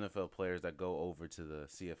some NFL players that go over to the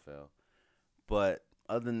CFL. But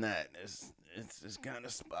other than that, it's kind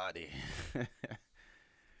of spotty.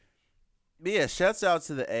 But yeah, shouts out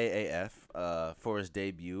to the AAF for its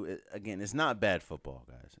debut. Again, it's not bad football,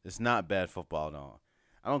 guys. It's not bad football at all.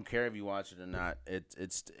 I don't care if you watch it or not.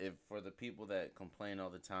 It's for the people that complain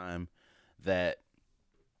all the time that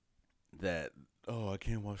I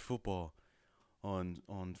can't watch football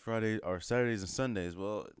on Friday or Saturdays and Sundays.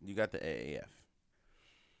 Well, you got the AAF,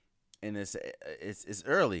 and it's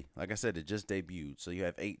early. Like I said, it just debuted, so you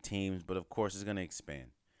have 8 teams, but of course it's gonna expand.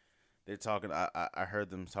 They're talking. I heard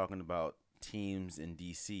them talking about teams in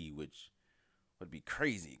DC, which would be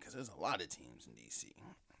crazy because there's a lot of teams in DC.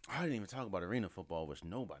 I didn't even talk about arena football, which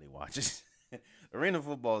nobody watches. Arena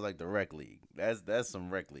football is like the rec league. That's some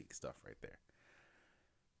rec league stuff right there.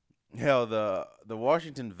 Hell, the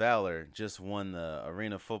Washington Valor just won the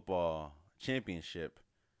arena football championship,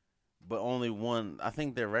 but only won. I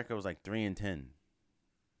think their record was like 3-10.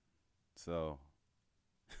 So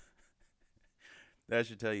that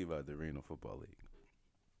should tell you about the arena football league.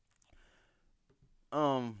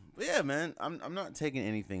 But yeah, man, I'm not taking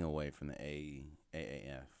anything away from the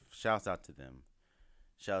AAF. Shouts out to them.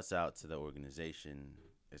 Shouts out to the organization.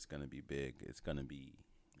 It's gonna be big. It's gonna be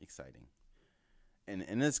exciting.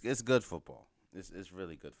 And it's good football. It's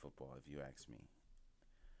really good football if you ask me.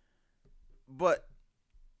 But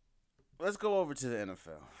let's go over to the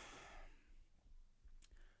NFL.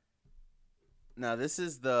 Now this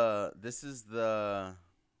is the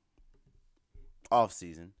off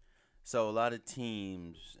season. So a lot of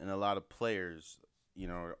teams and a lot of players,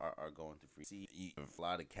 are going to free. A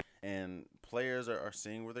lot of and players are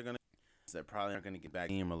seeing where they're going to. They're probably aren't going to get back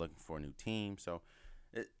in or looking for a new team. So,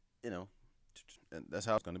 that's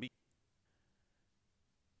how it's going to be.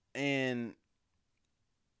 And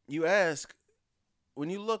you ask, when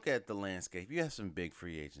you look at the landscape, you have some big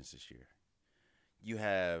free agents this year. You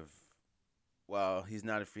have, well, he's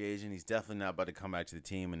not a free agent. He's definitely not about to come back to the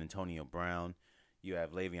team. And Antonio Brown. You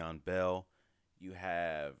have Le'Veon Bell. You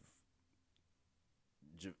have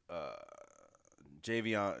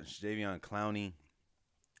Javion Clowney.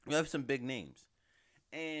 You have some big names.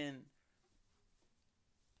 And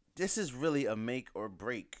this is really a make or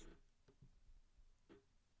break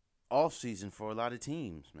offseason for a lot of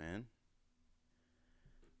teams, man.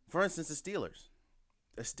 For instance, the Steelers.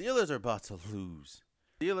 The Steelers are about to lose.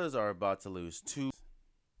 Steelers are about to lose two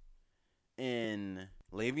in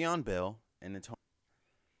Le'Veon Bell and Antonio.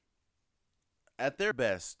 At their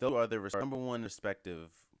best, those are their number one respective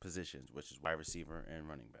positions, which is wide receiver and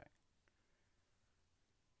running back.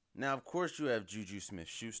 Now, of course, you have Juju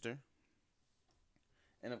Smith-Schuster.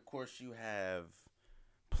 And, of course, you have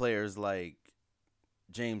players like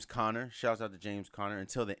James Conner. Shouts out to James Conner.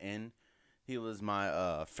 Until the end, he was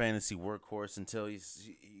my fantasy workhorse until he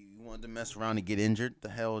wanted to mess around and get injured. The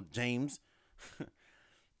hell, James.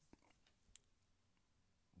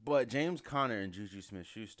 But James Conner and Juju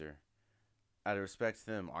Smith-Schuster, out of respect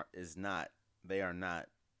to them, they are not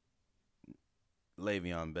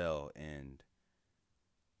Le'Veon Bell and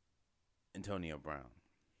Antonio Brown.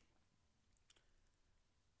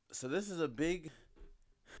 So this is a big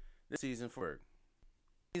season for.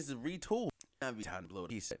 He's a retool. Not be time to blow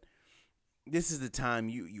it. He said, "This is the time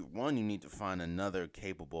you need to find another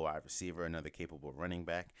capable wide receiver, another capable running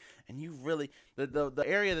back, and you really the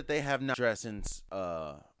area that they have not addressed since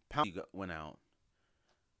Pouncey went out.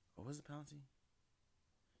 What was it, Pouncey?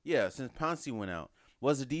 Yeah, since Pouncey went out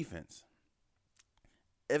was the defense.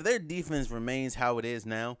 If their defense remains how it is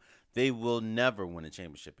now, they will never win a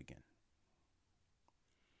championship again.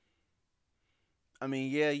 I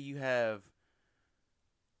mean, yeah, you have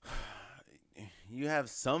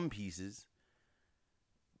some pieces,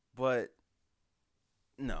 but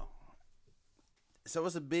no. So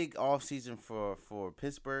it's a big offseason for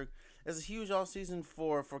Pittsburgh. It's a huge offseason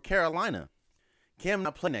for Carolina. Cam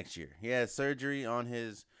not play next year. He had surgery on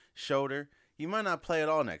his shoulder. He might not play at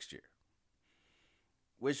all next year.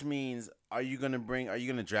 Which means, are you going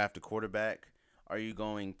to draft a quarterback? Are you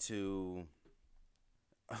going to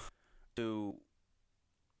pull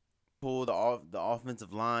the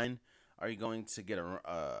offensive line? Are you going to get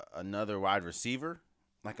another wide receiver,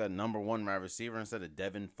 like a number one wide receiver instead of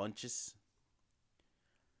Devin Funchess?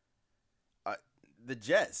 The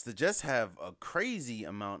Jets have a crazy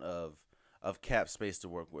amount of cap space to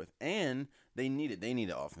work with, and they need it. They need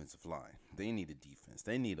an offensive line. They need a defense.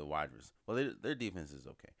 They need a wide receiver. Well, their defense is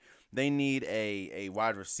okay. They need a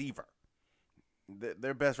wide receiver.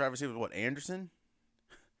 Their best wide receiver is what, Anderson?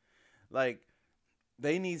 Like,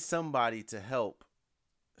 they need somebody to help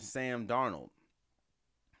Sam Darnold.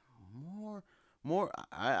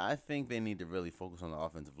 I think they need to really focus on the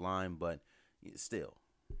offensive line, but still.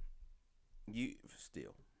 This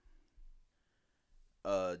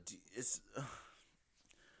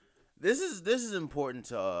is important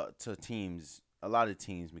to teams, a lot of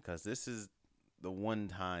teams, because this is the one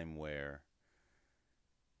time where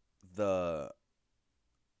the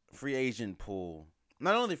free agent pool,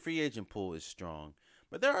 not only the free agent pool is strong,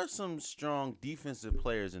 but there are some strong defensive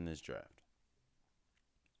players in this draft.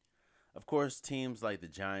 Of course, teams like the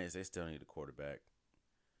Giants, they still need a quarterback.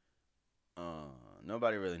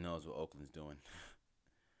 Nobody really knows what Oakland's doing.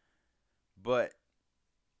 But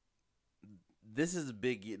this is a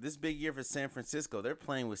big year. This big year for San Francisco. They're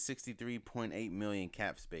playing with $63.8 million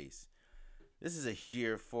cap space. This is a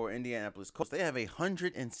year for Indianapolis Colts. They have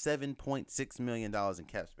 $107.6 million in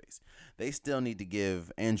cap space. They still need to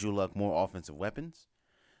give Andrew Luck more offensive weapons.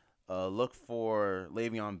 Look for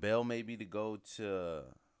Le'Veon Bell maybe to go to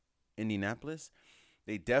Indianapolis.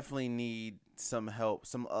 They definitely need some help,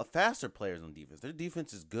 some faster players on defense. Their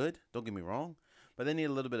defense is good, don't get me wrong, but they need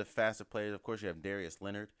a little bit of faster players. Of course, you have Darius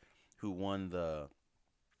Leonard, who won the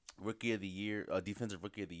Rookie of the Year, Defensive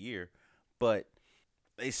Rookie of the Year, but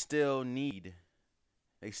they still need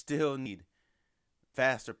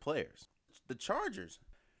faster players. The Chargers.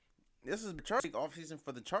 This is the Chargers offseason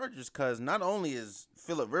for the Chargers, because not only is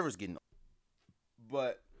Phillip Rivers getting,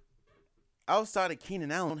 but outside of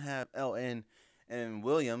Keenan Allen, have LN and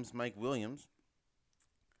Mike Williams,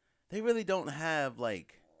 they really don't have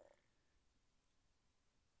like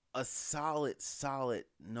a solid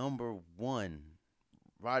number one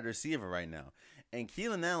wide receiver right now. And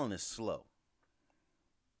Keenan Allen is slow.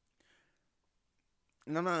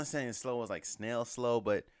 And I'm not saying slow as like snail slow,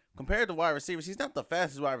 but compared to wide receivers, he's not the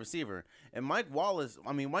fastest wide receiver. And Mike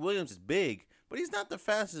Williams is big, but he's not the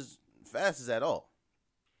fastest at all.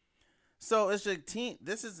 So it's a team.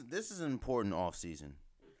 This is an important offseason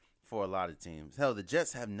for a lot of teams. Hell, the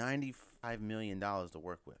Jets have $95 million to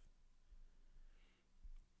work with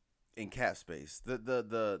in cap space.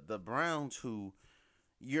 The Browns, who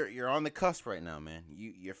you're on the cusp right now, man.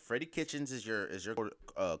 Your Freddie Kitchens is your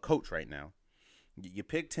coach right now. You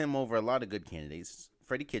picked him over a lot of good candidates.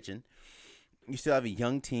 Freddie Kitchen. You still have a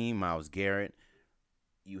young team, Myles Garrett.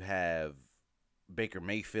 You have Baker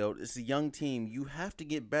Mayfield. It's a young team. You have to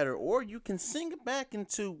get better, or you can sink it back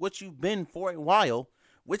into what you've been for a while,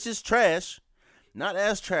 which is trash. Not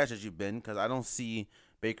as trash as you've been, because I don't see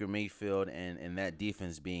Baker Mayfield and that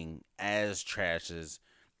defense being as trash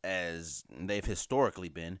as they've historically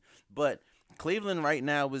been. But Cleveland right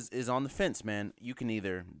now is on the fence, man. You can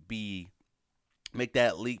either make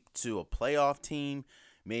that leap to a playoff team,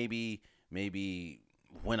 maybe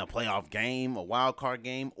win a playoff game, a wild card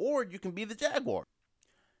game, or you can be the Jaguar.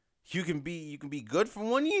 You can be good for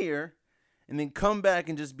 1 year and then come back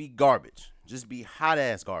and just be garbage. Just be hot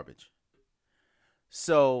ass garbage.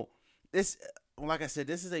 So this, like I said,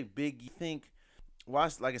 this is a big think.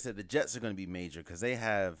 Like I said, the Jets are going to be major because they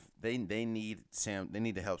need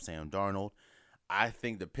to help Sam Darnold. I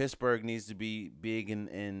think the Pittsburgh needs to be big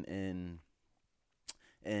in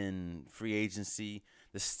free agency.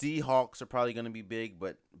 The Seahawks are probably going to be big,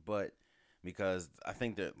 but because I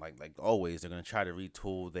think that like always they're going to try to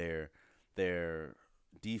retool their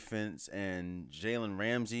defense, and Jalen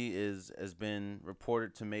Ramsey has been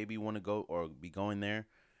reported to maybe want to go or be going there,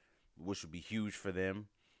 which would be huge for them.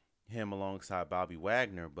 Him alongside Bobby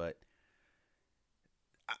Wagner, but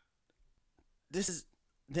this is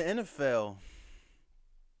the NFL.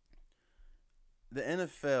 The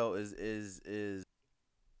NFL is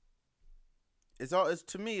it's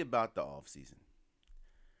to me about the offseason.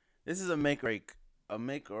 This is a make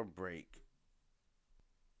or break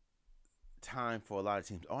time for a lot of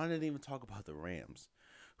teams. Oh, I didn't even talk about the Rams,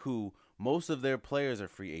 who most of their players are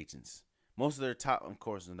free agents. Most of their top, of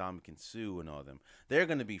course, Ndamukong Suh and all them, they're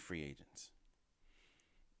going to be free agents.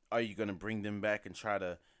 Are you going to bring them back and try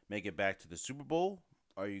to make it back to the Super Bowl?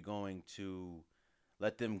 Are you going to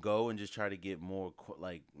let them go and just try to get more,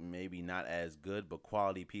 maybe not as good, but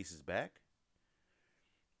quality pieces back?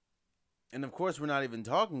 And, of course, we're not even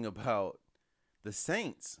talking about the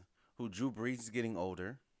Saints, who Drew Brees is getting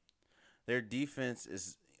older. Their defense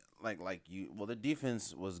is their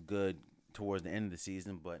defense was good towards the end of the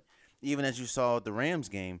season, but even as you saw at the Rams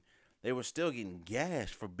game, they were still getting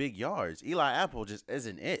gashed for big yards. Eli Apple just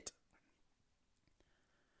isn't it.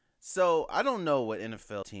 So I don't know what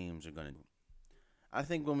NFL teams are going to do. I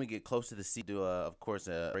think when we get close to the season, do of course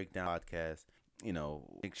a breakdown podcast,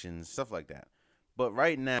 predictions, stuff like that. But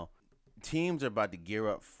right now, teams are about to gear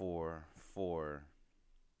up for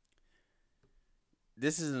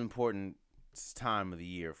this is an important time of the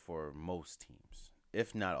year for most teams,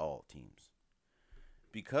 if not all teams.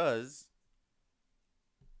 Because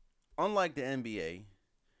unlike the NBA,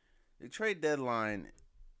 the trade deadline,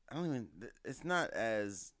 it's not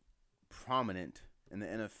as prominent in the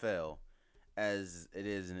NFL as it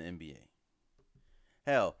is in the NBA.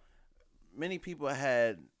 Hell, many people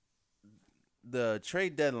had the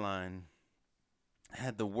trade deadline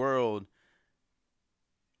had the world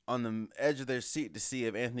on the edge of their seat to see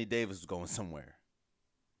if Anthony Davis was going somewhere.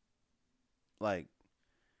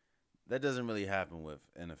 That doesn't really happen with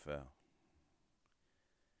NFL.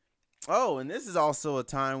 Oh, and this is also a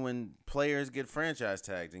time when players get franchise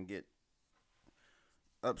tagged and get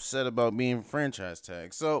upset about being franchise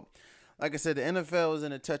tagged. So, like I said, the NFL is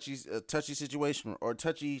in a touchy situation or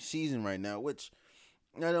touchy season right now, which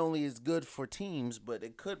not only is good for teams, but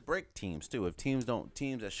it could break teams too. If teams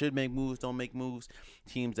that should make moves don't make moves,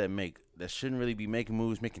 teams that shouldn't really be making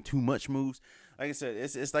moves, making too much moves. Like I said,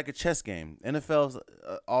 it's like a chess game. NFL's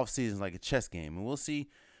off season is like a chess game, and we'll see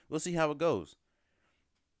how it goes.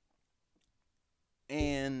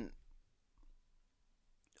 And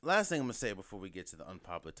last thing I'm gonna say before we get to the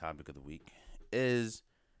unpopular topic of the week is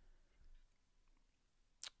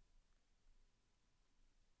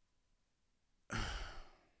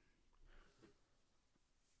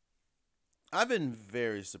I've been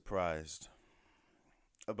very surprised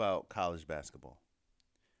about college basketball.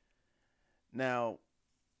 Now,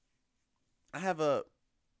 I'm not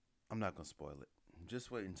going to spoil it.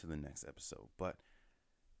 Just wait until the next episode. But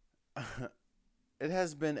it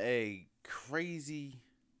has been a crazy,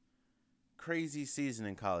 crazy season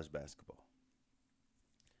in college basketball.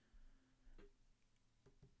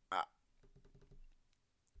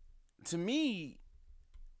 To me,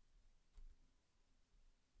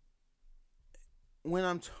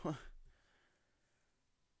 when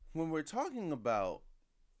we're talking about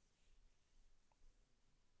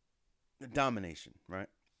domination, right?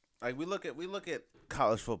 Like we look at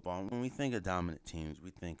college football. When we think of dominant teams,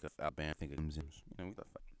 we think of Alabama, think of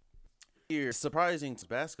here surprising to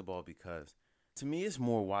basketball because to me it's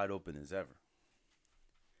more wide open as ever.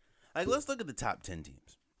 Like let's look at the top 10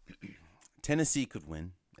 teams. Tennessee could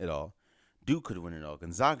win it all. Duke could win it all.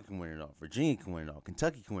 Gonzaga can win it all. Virginia can win it all.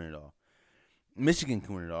 Kentucky can win it all. Michigan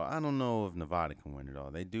can win it all. I don't know if Nevada can win it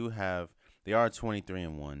all. They are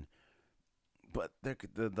 23-1, but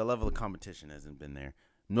the level of competition hasn't been there.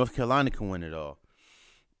 North Carolina can win it all.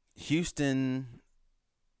 Houston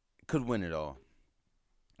could win it all.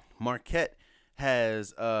 Marquette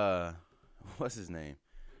has what's his name?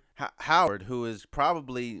 Howard, who is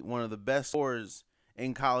probably one of the best scorers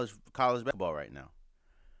in college basketball right now.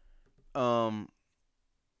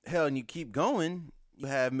 Hell, and you keep going. You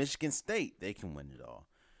have Michigan State; they can win it all.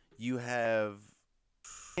 You have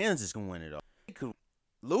Kansas can win it all.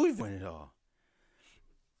 Louisville win it all.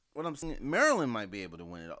 What I'm saying, Maryland might be able to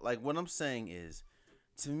win it all. Like what I'm saying is,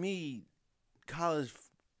 to me, college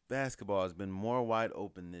basketball has been more wide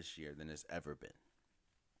open this year than it's ever been.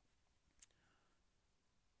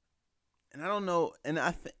 And I don't know, and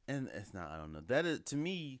it's not. I don't know. That is to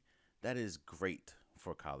me, that is great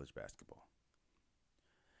for college basketball.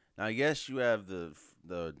 Now, yes, you have the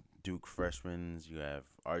Duke freshmen. You have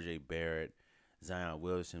R.J. Barrett, Zion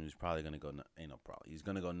Williamson, who's probably gonna go. Ain't no problem. He's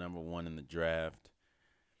gonna go number 1 in the draft.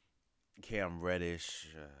 Cam Reddish.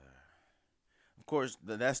 Of course,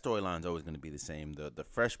 that storyline is always going to be the same. The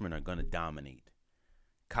freshmen are going to dominate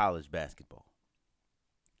college basketball.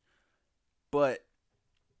 But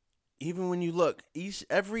even when you look,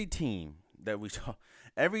 every team that we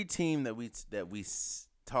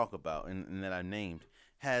talk about and that I named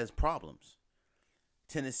has problems.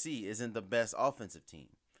 Tennessee isn't the best offensive team.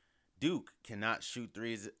 Duke cannot shoot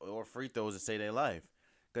threes or free throws to save their life.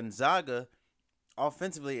 Gonzaga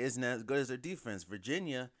offensively isn't as good as their defense.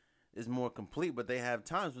 Virginia is more complete, but they have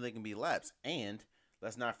times when they can be lapsed. And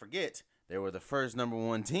let's not forget, they were the first number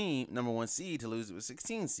one seed to lose to a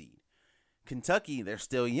 16 seed. Kentucky, they're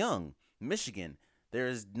still young. Michigan,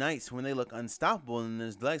 there's nights when they look unstoppable, and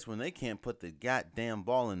there's nights when they can't put the goddamn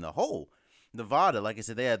ball in the hole. Nevada, like I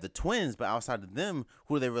said, they have the Twins, but outside of them,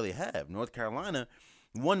 who do they really have? North Carolina,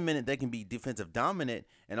 1 minute they can be defensive dominant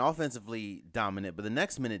and offensively dominant, but the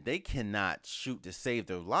next minute they cannot shoot to save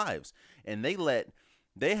their lives. And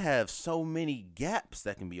they have so many gaps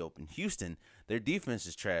that can be open. Houston, their defense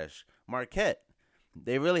is trash. Marquette,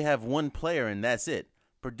 they really have one player and that's it.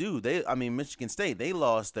 Purdue, Michigan State, they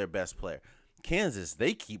lost their best player. Kansas,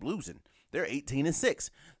 they keep losing. They're 18-6.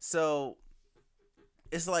 So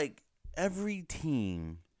it's like every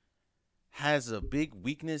team has a big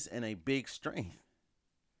weakness and a big strength.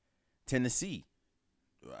 Tennessee,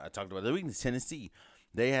 I talked about the weakness. Tennessee,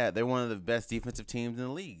 they're one of the best defensive teams in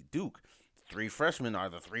the league. Duke, 3 freshmen are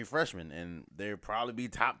the 3 freshmen, and they'll probably be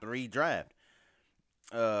top 3 draft.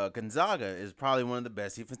 Gonzaga is probably one of the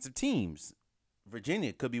best defensive teams.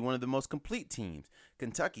 Virginia could be one of the most complete teams.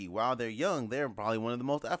 Kentucky, while they're young, they're probably one of the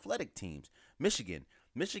most athletic teams. Michigan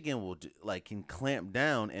will can clamp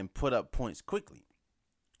down and put up points quickly.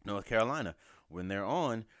 North Carolina, when they're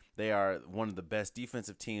on, they are one of the best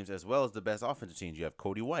defensive teams as well as the best offensive teams. You have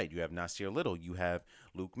Cody White, you have Nasir Little, you have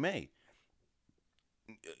Luke May.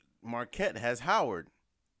 Marquette has Howard,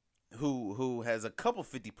 who has a couple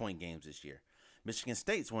 50-point games this year. Michigan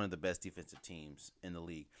State's one of the best defensive teams in the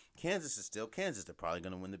league. Kansas is still Kansas. They're probably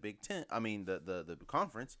going to win the Big Ten. The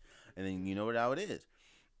conference, and then you know how it is.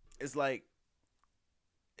 It's like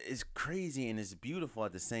it's crazy and it's beautiful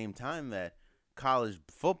at the same time that college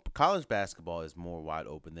basketball is more wide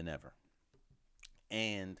open than ever,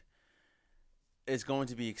 and it's going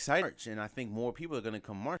to be exciting. And I think more people are going to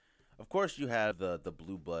come march. Of course, you have the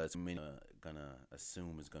blue bloods. Gonna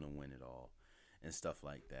assume is gonna win it all and stuff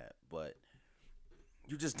like that, but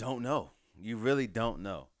you just don't know. You really don't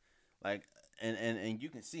know. Like, and you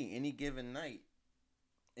can see any given night,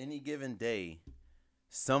 any given day,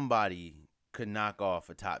 somebody could knock off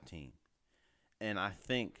a top team, and I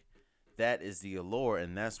think that is the allure,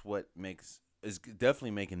 and that's what is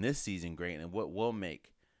definitely making this season great, and what will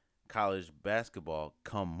make college basketball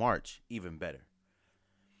come March even better.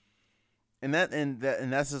 And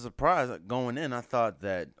that's a surprise. Going in, I thought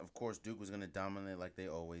that, of course, Duke was going to dominate like they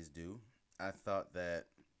always do. I thought that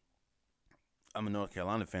I'm a North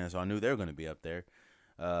Carolina fan, so I knew they were going to be up there.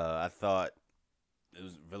 I thought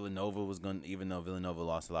Villanova was going to, even though Villanova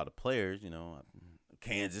lost a lot of players,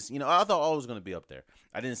 Kansas, I thought all was going to be up there.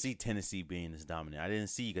 I didn't see Tennessee being this dominant. I didn't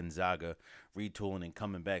see Gonzaga retooling and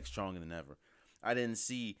coming back stronger than ever. I didn't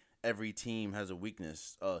see every team has a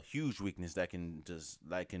weakness, a huge weakness that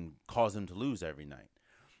can cause them to lose every night.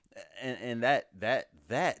 And that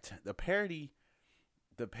the parity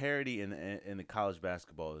in the college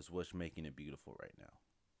basketball is what's making it beautiful right now.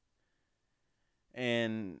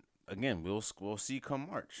 And again, we'll see come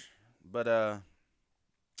March. But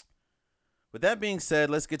with that being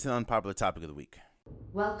said, let's get to the unpopular topic of the week.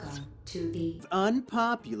 Welcome to the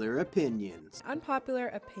Unpopular Opinions. Unpopular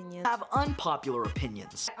opinions. Have unpopular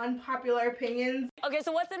opinions. Unpopular opinions. Okay,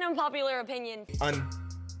 so what's an unpopular opinion?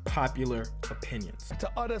 Unpopular opinions. To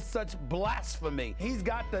utter such blasphemy. He's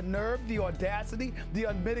got the nerve, the audacity, the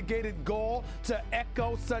unmitigated gall to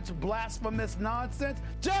echo such blasphemous nonsense.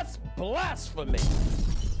 Just blasphemy.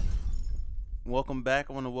 Welcome back.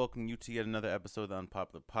 I want to welcome you to yet another episode of the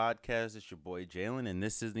Unpopular Podcast. It's your boy Jalen, and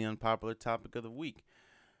this is the unpopular topic of the week.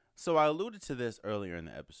 So I alluded to this earlier in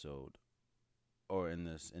the episode, or in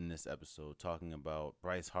this episode, talking about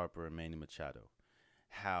Bryce Harper and Manny Machado,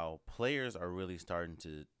 how players are really starting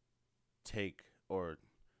to take or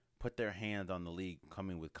put their hands on the league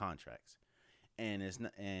coming with contracts, and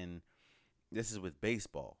this is with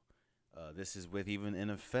baseball. This is with even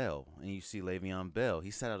NFL, and you see Le'Veon Bell.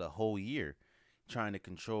 He sat out a whole year trying to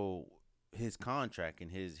control his contract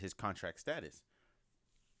and his contract status.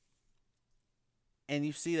 And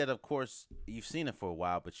you see that, of course, you've seen it for a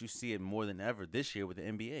while, but you see it more than ever this year with the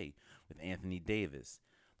NBA, with Anthony Davis,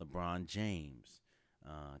 LeBron James,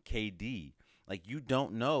 KD. Like, you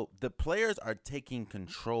don't know. The players are taking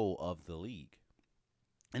control of the league.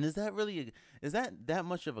 And is that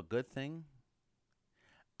much of a good thing?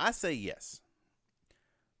 I say yes.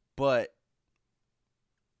 But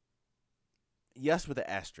yes with an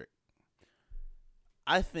asterisk.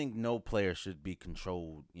 I think no player should be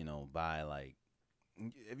controlled, by, like,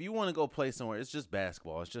 if you want to go play somewhere, it's just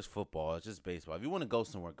basketball, it's just football, it's just baseball. If you want to go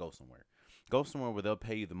somewhere, go somewhere. Go somewhere where they'll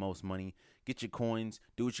pay you the most money, get your coins,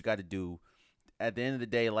 do what you got to do. At the end of the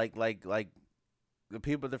day, like the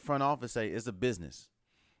people at the front office say, it's a business.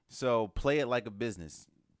 So play it like a business.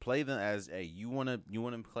 Play them as, hey, you want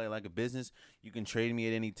to play like a business, you can trade me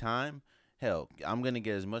at any time. Hell, I'm going to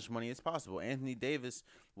get as much money as possible. Anthony Davis,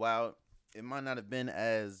 while it might not have been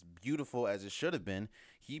as beautiful as it should have been,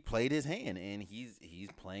 he played his hand, and he's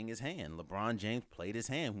playing his hand. LeBron James played his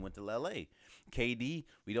hand. He went to L.A. KD,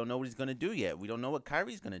 we don't know what he's going to do yet. We don't know what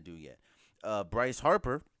Kyrie's going to do yet. Bryce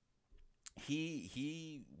Harper,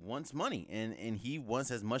 he wants money, and he wants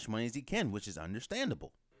as much money as he can, which is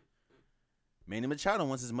understandable. Manny Machado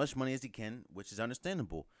wants as much money as he can, which is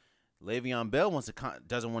understandable. Le'Veon Bell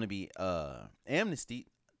doesn't want to be amnestied.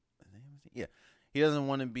 Yeah, he doesn't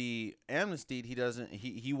want to be amnestied.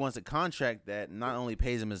 He wants a contract that not only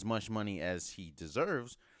pays him as much money as he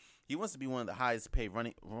deserves. He wants to be one of the highest paid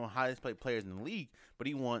players in the league, but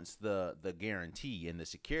he wants the guarantee and the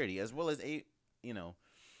security, as well as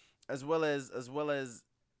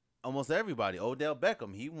almost everybody. Odell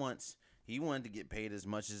Beckham, he wanted to get paid as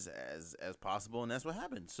much as possible, and that's what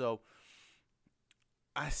happened. So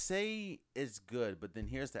I say it's good, but then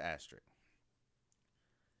here's the asterisk.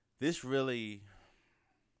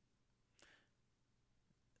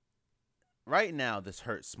 Right now, this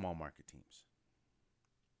hurts small market teams.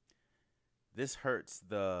 This hurts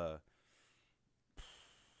the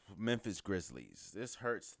Memphis Grizzlies. This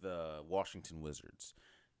hurts the Washington Wizards.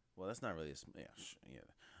 Well, that's not really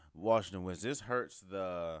Washington Wizards. This hurts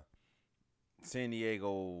the San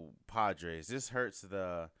Diego Padres. This hurts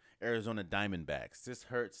the Arizona Diamondbacks. This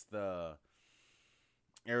hurts the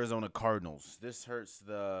Arizona Cardinals. This hurts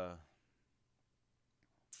the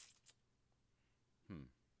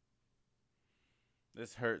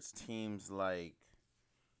This hurts teams like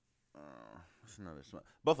what's another small?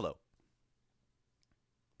 Buffalo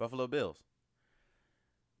Bills.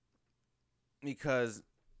 Because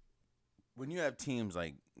when you have teams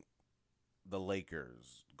like the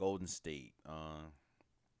Lakers, Golden State,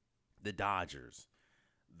 the Dodgers,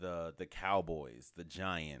 the Cowboys, the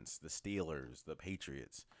Giants, the Steelers, the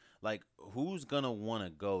Patriots, like, who's gonna want to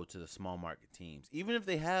go to the small market teams, even if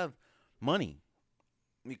they have money?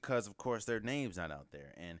 Because of course their name's not out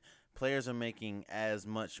there, and players are making as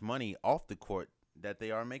much money off the court that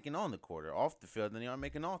they are making on the court, or off the field, than they are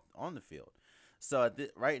making on the field. So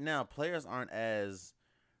right now, players aren't as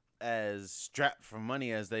strapped for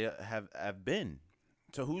money as they have been.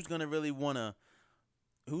 So who's gonna want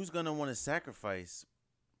to sacrifice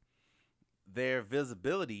their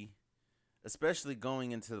visibility, especially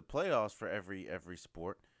going into the playoffs for every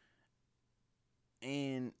sport?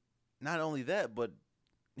 And not only that, but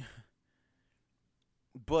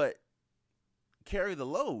carry the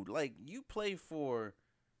load. Like, you play for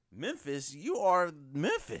Memphis, you are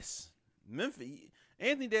Memphis.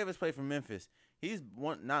 Anthony Davis played for Memphis. He's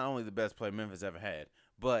not only the best player Memphis ever had,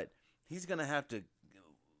 but he's gonna have to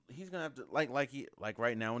like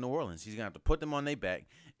right now in New Orleans, he's gonna have to put them on their back,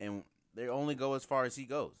 and they only go as far as he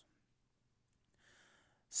goes.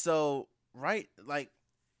 So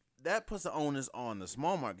that puts the onus on the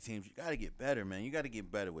small market teams. You got to get better, man. You got to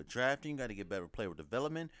get better with drafting. You got to get better with player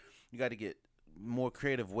development. You got to get more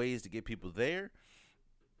creative ways to get people there,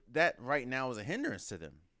 that right now is a hindrance to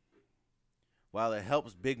them. While it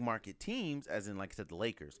helps big market teams, as in, like I said, the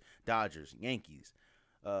Lakers, Dodgers, Yankees,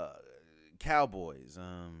 Cowboys,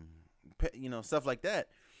 stuff like that,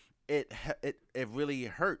 it really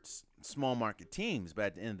hurts small market teams. But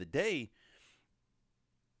at the end of the day,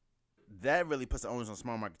 that really puts the onus on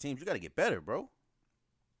small market teams. You got to get better, bro.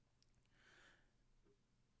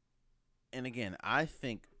 And again, I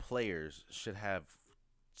think players should have,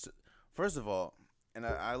 first of all, and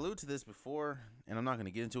I alluded to this before, and I'm not going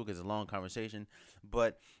to get into it because it's a long conversation,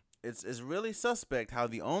 but it's really suspect how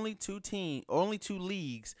the only two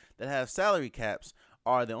leagues that have salary caps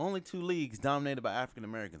are the only two leagues dominated by African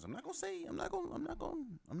Americans. I'm not going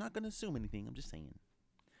to assume anything. I'm just saying.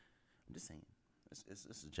 It's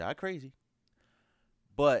jive crazy.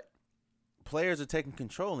 But players are taking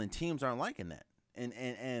control and teams aren't liking that.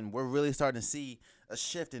 And we're really starting to see a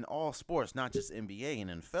shift in all sports, not just NBA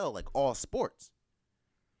and NFL, like all sports.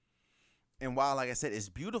 And while, like I said, it's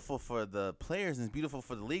beautiful for the players and it's beautiful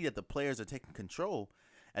for the league that the players are taking control,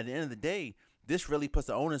 at the end of the day, this really puts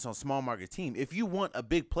the onus on small market team. If you want a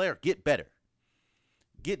big player, get better.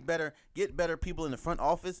 Get better people in the front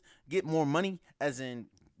office, get more money, as in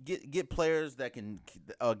get players that can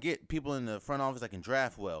get people in the front office that can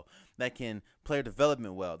draft well, that can player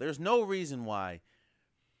development well. There's no reason why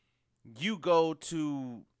you go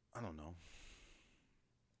to, I don't know,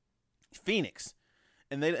 Phoenix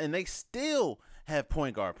and they still have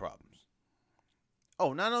point guard problems.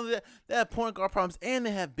 Oh, not only that, they have point guard problems and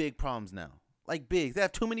they have big problems now. Like bigs. They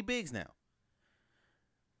have too many bigs now.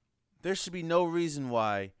 There should be no reason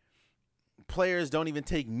why players don't even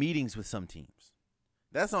take meetings with some teams.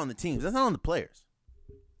 That's on the teams. That's not on the players.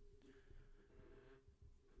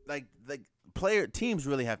 Like teams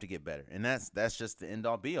really have to get better, and that's just the end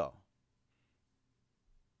all be all.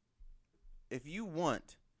 If you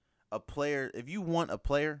want a player,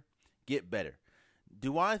 get better.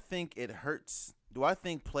 Do I think it hurts? Do I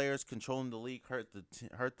think players controlling the league hurt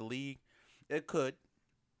the league? It could,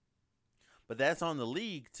 but that's on the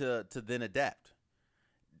league to then adapt.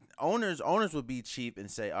 Owners would be cheap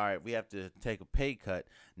and say, all right, we have to take a pay cut,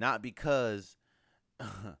 not because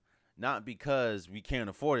we can't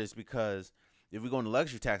afford it. It's because if we go into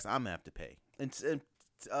luxury tax, I'm gonna have to pay. And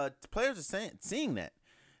players are seeing that.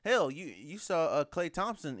 Hell, you saw Klay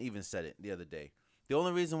Thompson even said it the other day. The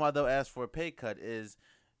only reason why they'll ask for a pay cut is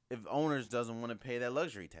if owners doesn't want to pay that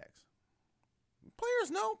luxury tax.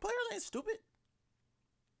 Players know. Players ain't stupid.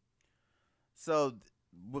 So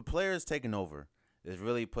with players taking over, it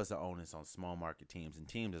really puts the onus on small market teams and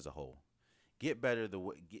teams as a whole. Get better.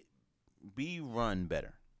 Be run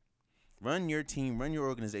better. Run your team, run your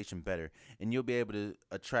organization better, and you'll be able to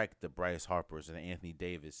attract the Bryce Harpers or the Anthony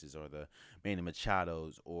Davises or the Manny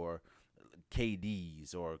Machados or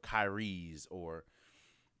KDs or Kyries or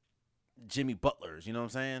Jimmy Butlers, you know what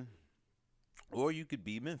I'm saying? Or you could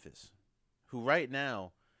be Memphis, who right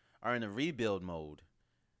now are in a rebuild mode,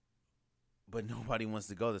 but nobody wants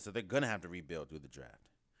to go there, so they're going to have to rebuild through the draft.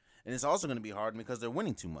 And it's also going to be hard because they're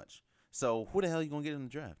winning too much. So who the hell are you going to get in the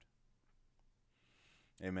draft?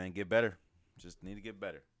 Hey, man, get better. Just need to get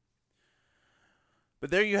better.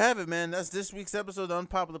 But there you have it, man. That's this week's episode of the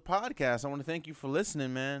Unpopular Podcast. I want to thank you for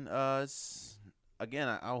listening, man. Again,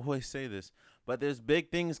 I always say this, but there's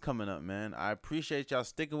big things coming up, man. I appreciate y'all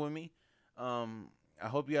sticking with me. I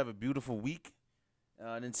hope you have a beautiful week.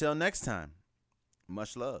 And until next time,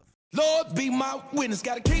 much love. Lord be my witness,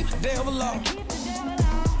 gotta keep the devil off.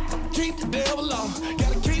 Keep the devil off.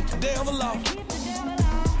 Gotta keep the devil off.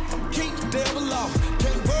 Keep the devil off.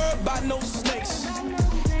 Can't worry about no snakes.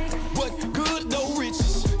 What good though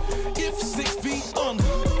riches? If 6 feet under,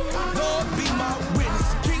 Lord be my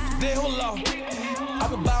witness. Keep the devil off. I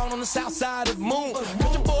was born on the south side of the moon.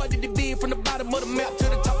 Cut your boy did the bid from the bottom of the map to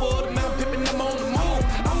the top of the mountain. Pippin' them on the moon.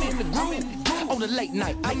 I'm in the groove. On the late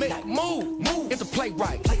night, I make move, if the play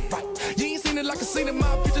right. You ain't seen it like I seen it,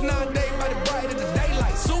 my future nowadays, body bright in the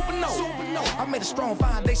daylight. Supernova. I made a strong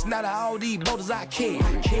foundation out of all these boulders I carry.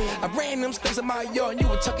 I ran them stakes in my yard, and you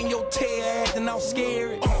were tucking your tail, acting all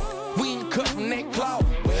scary. We ain't cut from that cloth.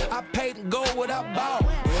 I paid and go what I bought.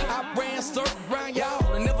 I ran circles around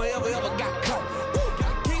y'all, and never ever got caught.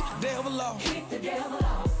 Gotta keep the devil off. Keep the devil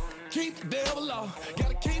off. Keep the devil off.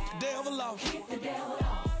 Gotta keep the devil off. Keep the devil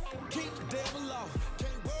off. Keep the devil off.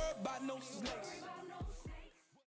 Can't worry about no snakes.